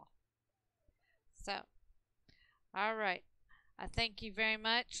replace a wall. So, all right. I thank you very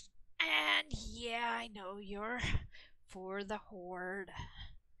much. And yeah, I know you're for the Horde.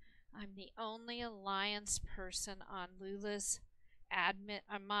 I'm the only Alliance person on Lula's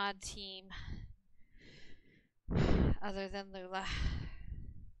mod team other than Lula.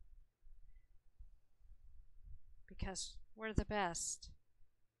 Because we're the best.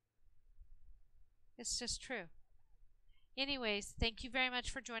 It's just true. Anyways, thank you very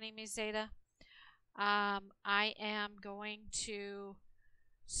much for joining me, Zeta. I am going to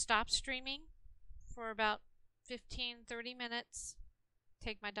stop streaming for about 15-30 minutes,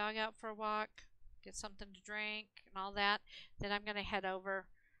 take my dog out for a walk, get something to drink and all that. Then I'm going to head over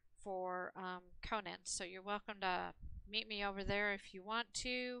for Conan. So you're welcome to meet me over there if you want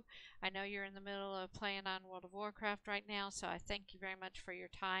to. I know you're in the middle of playing on World of Warcraft right now, so I thank you very much for your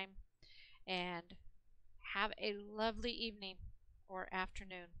time. And have a lovely evening or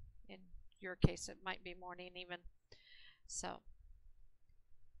afternoon. In your case, it might be morning even. So,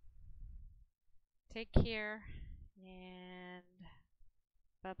 take care and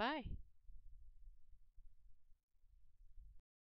bye-bye.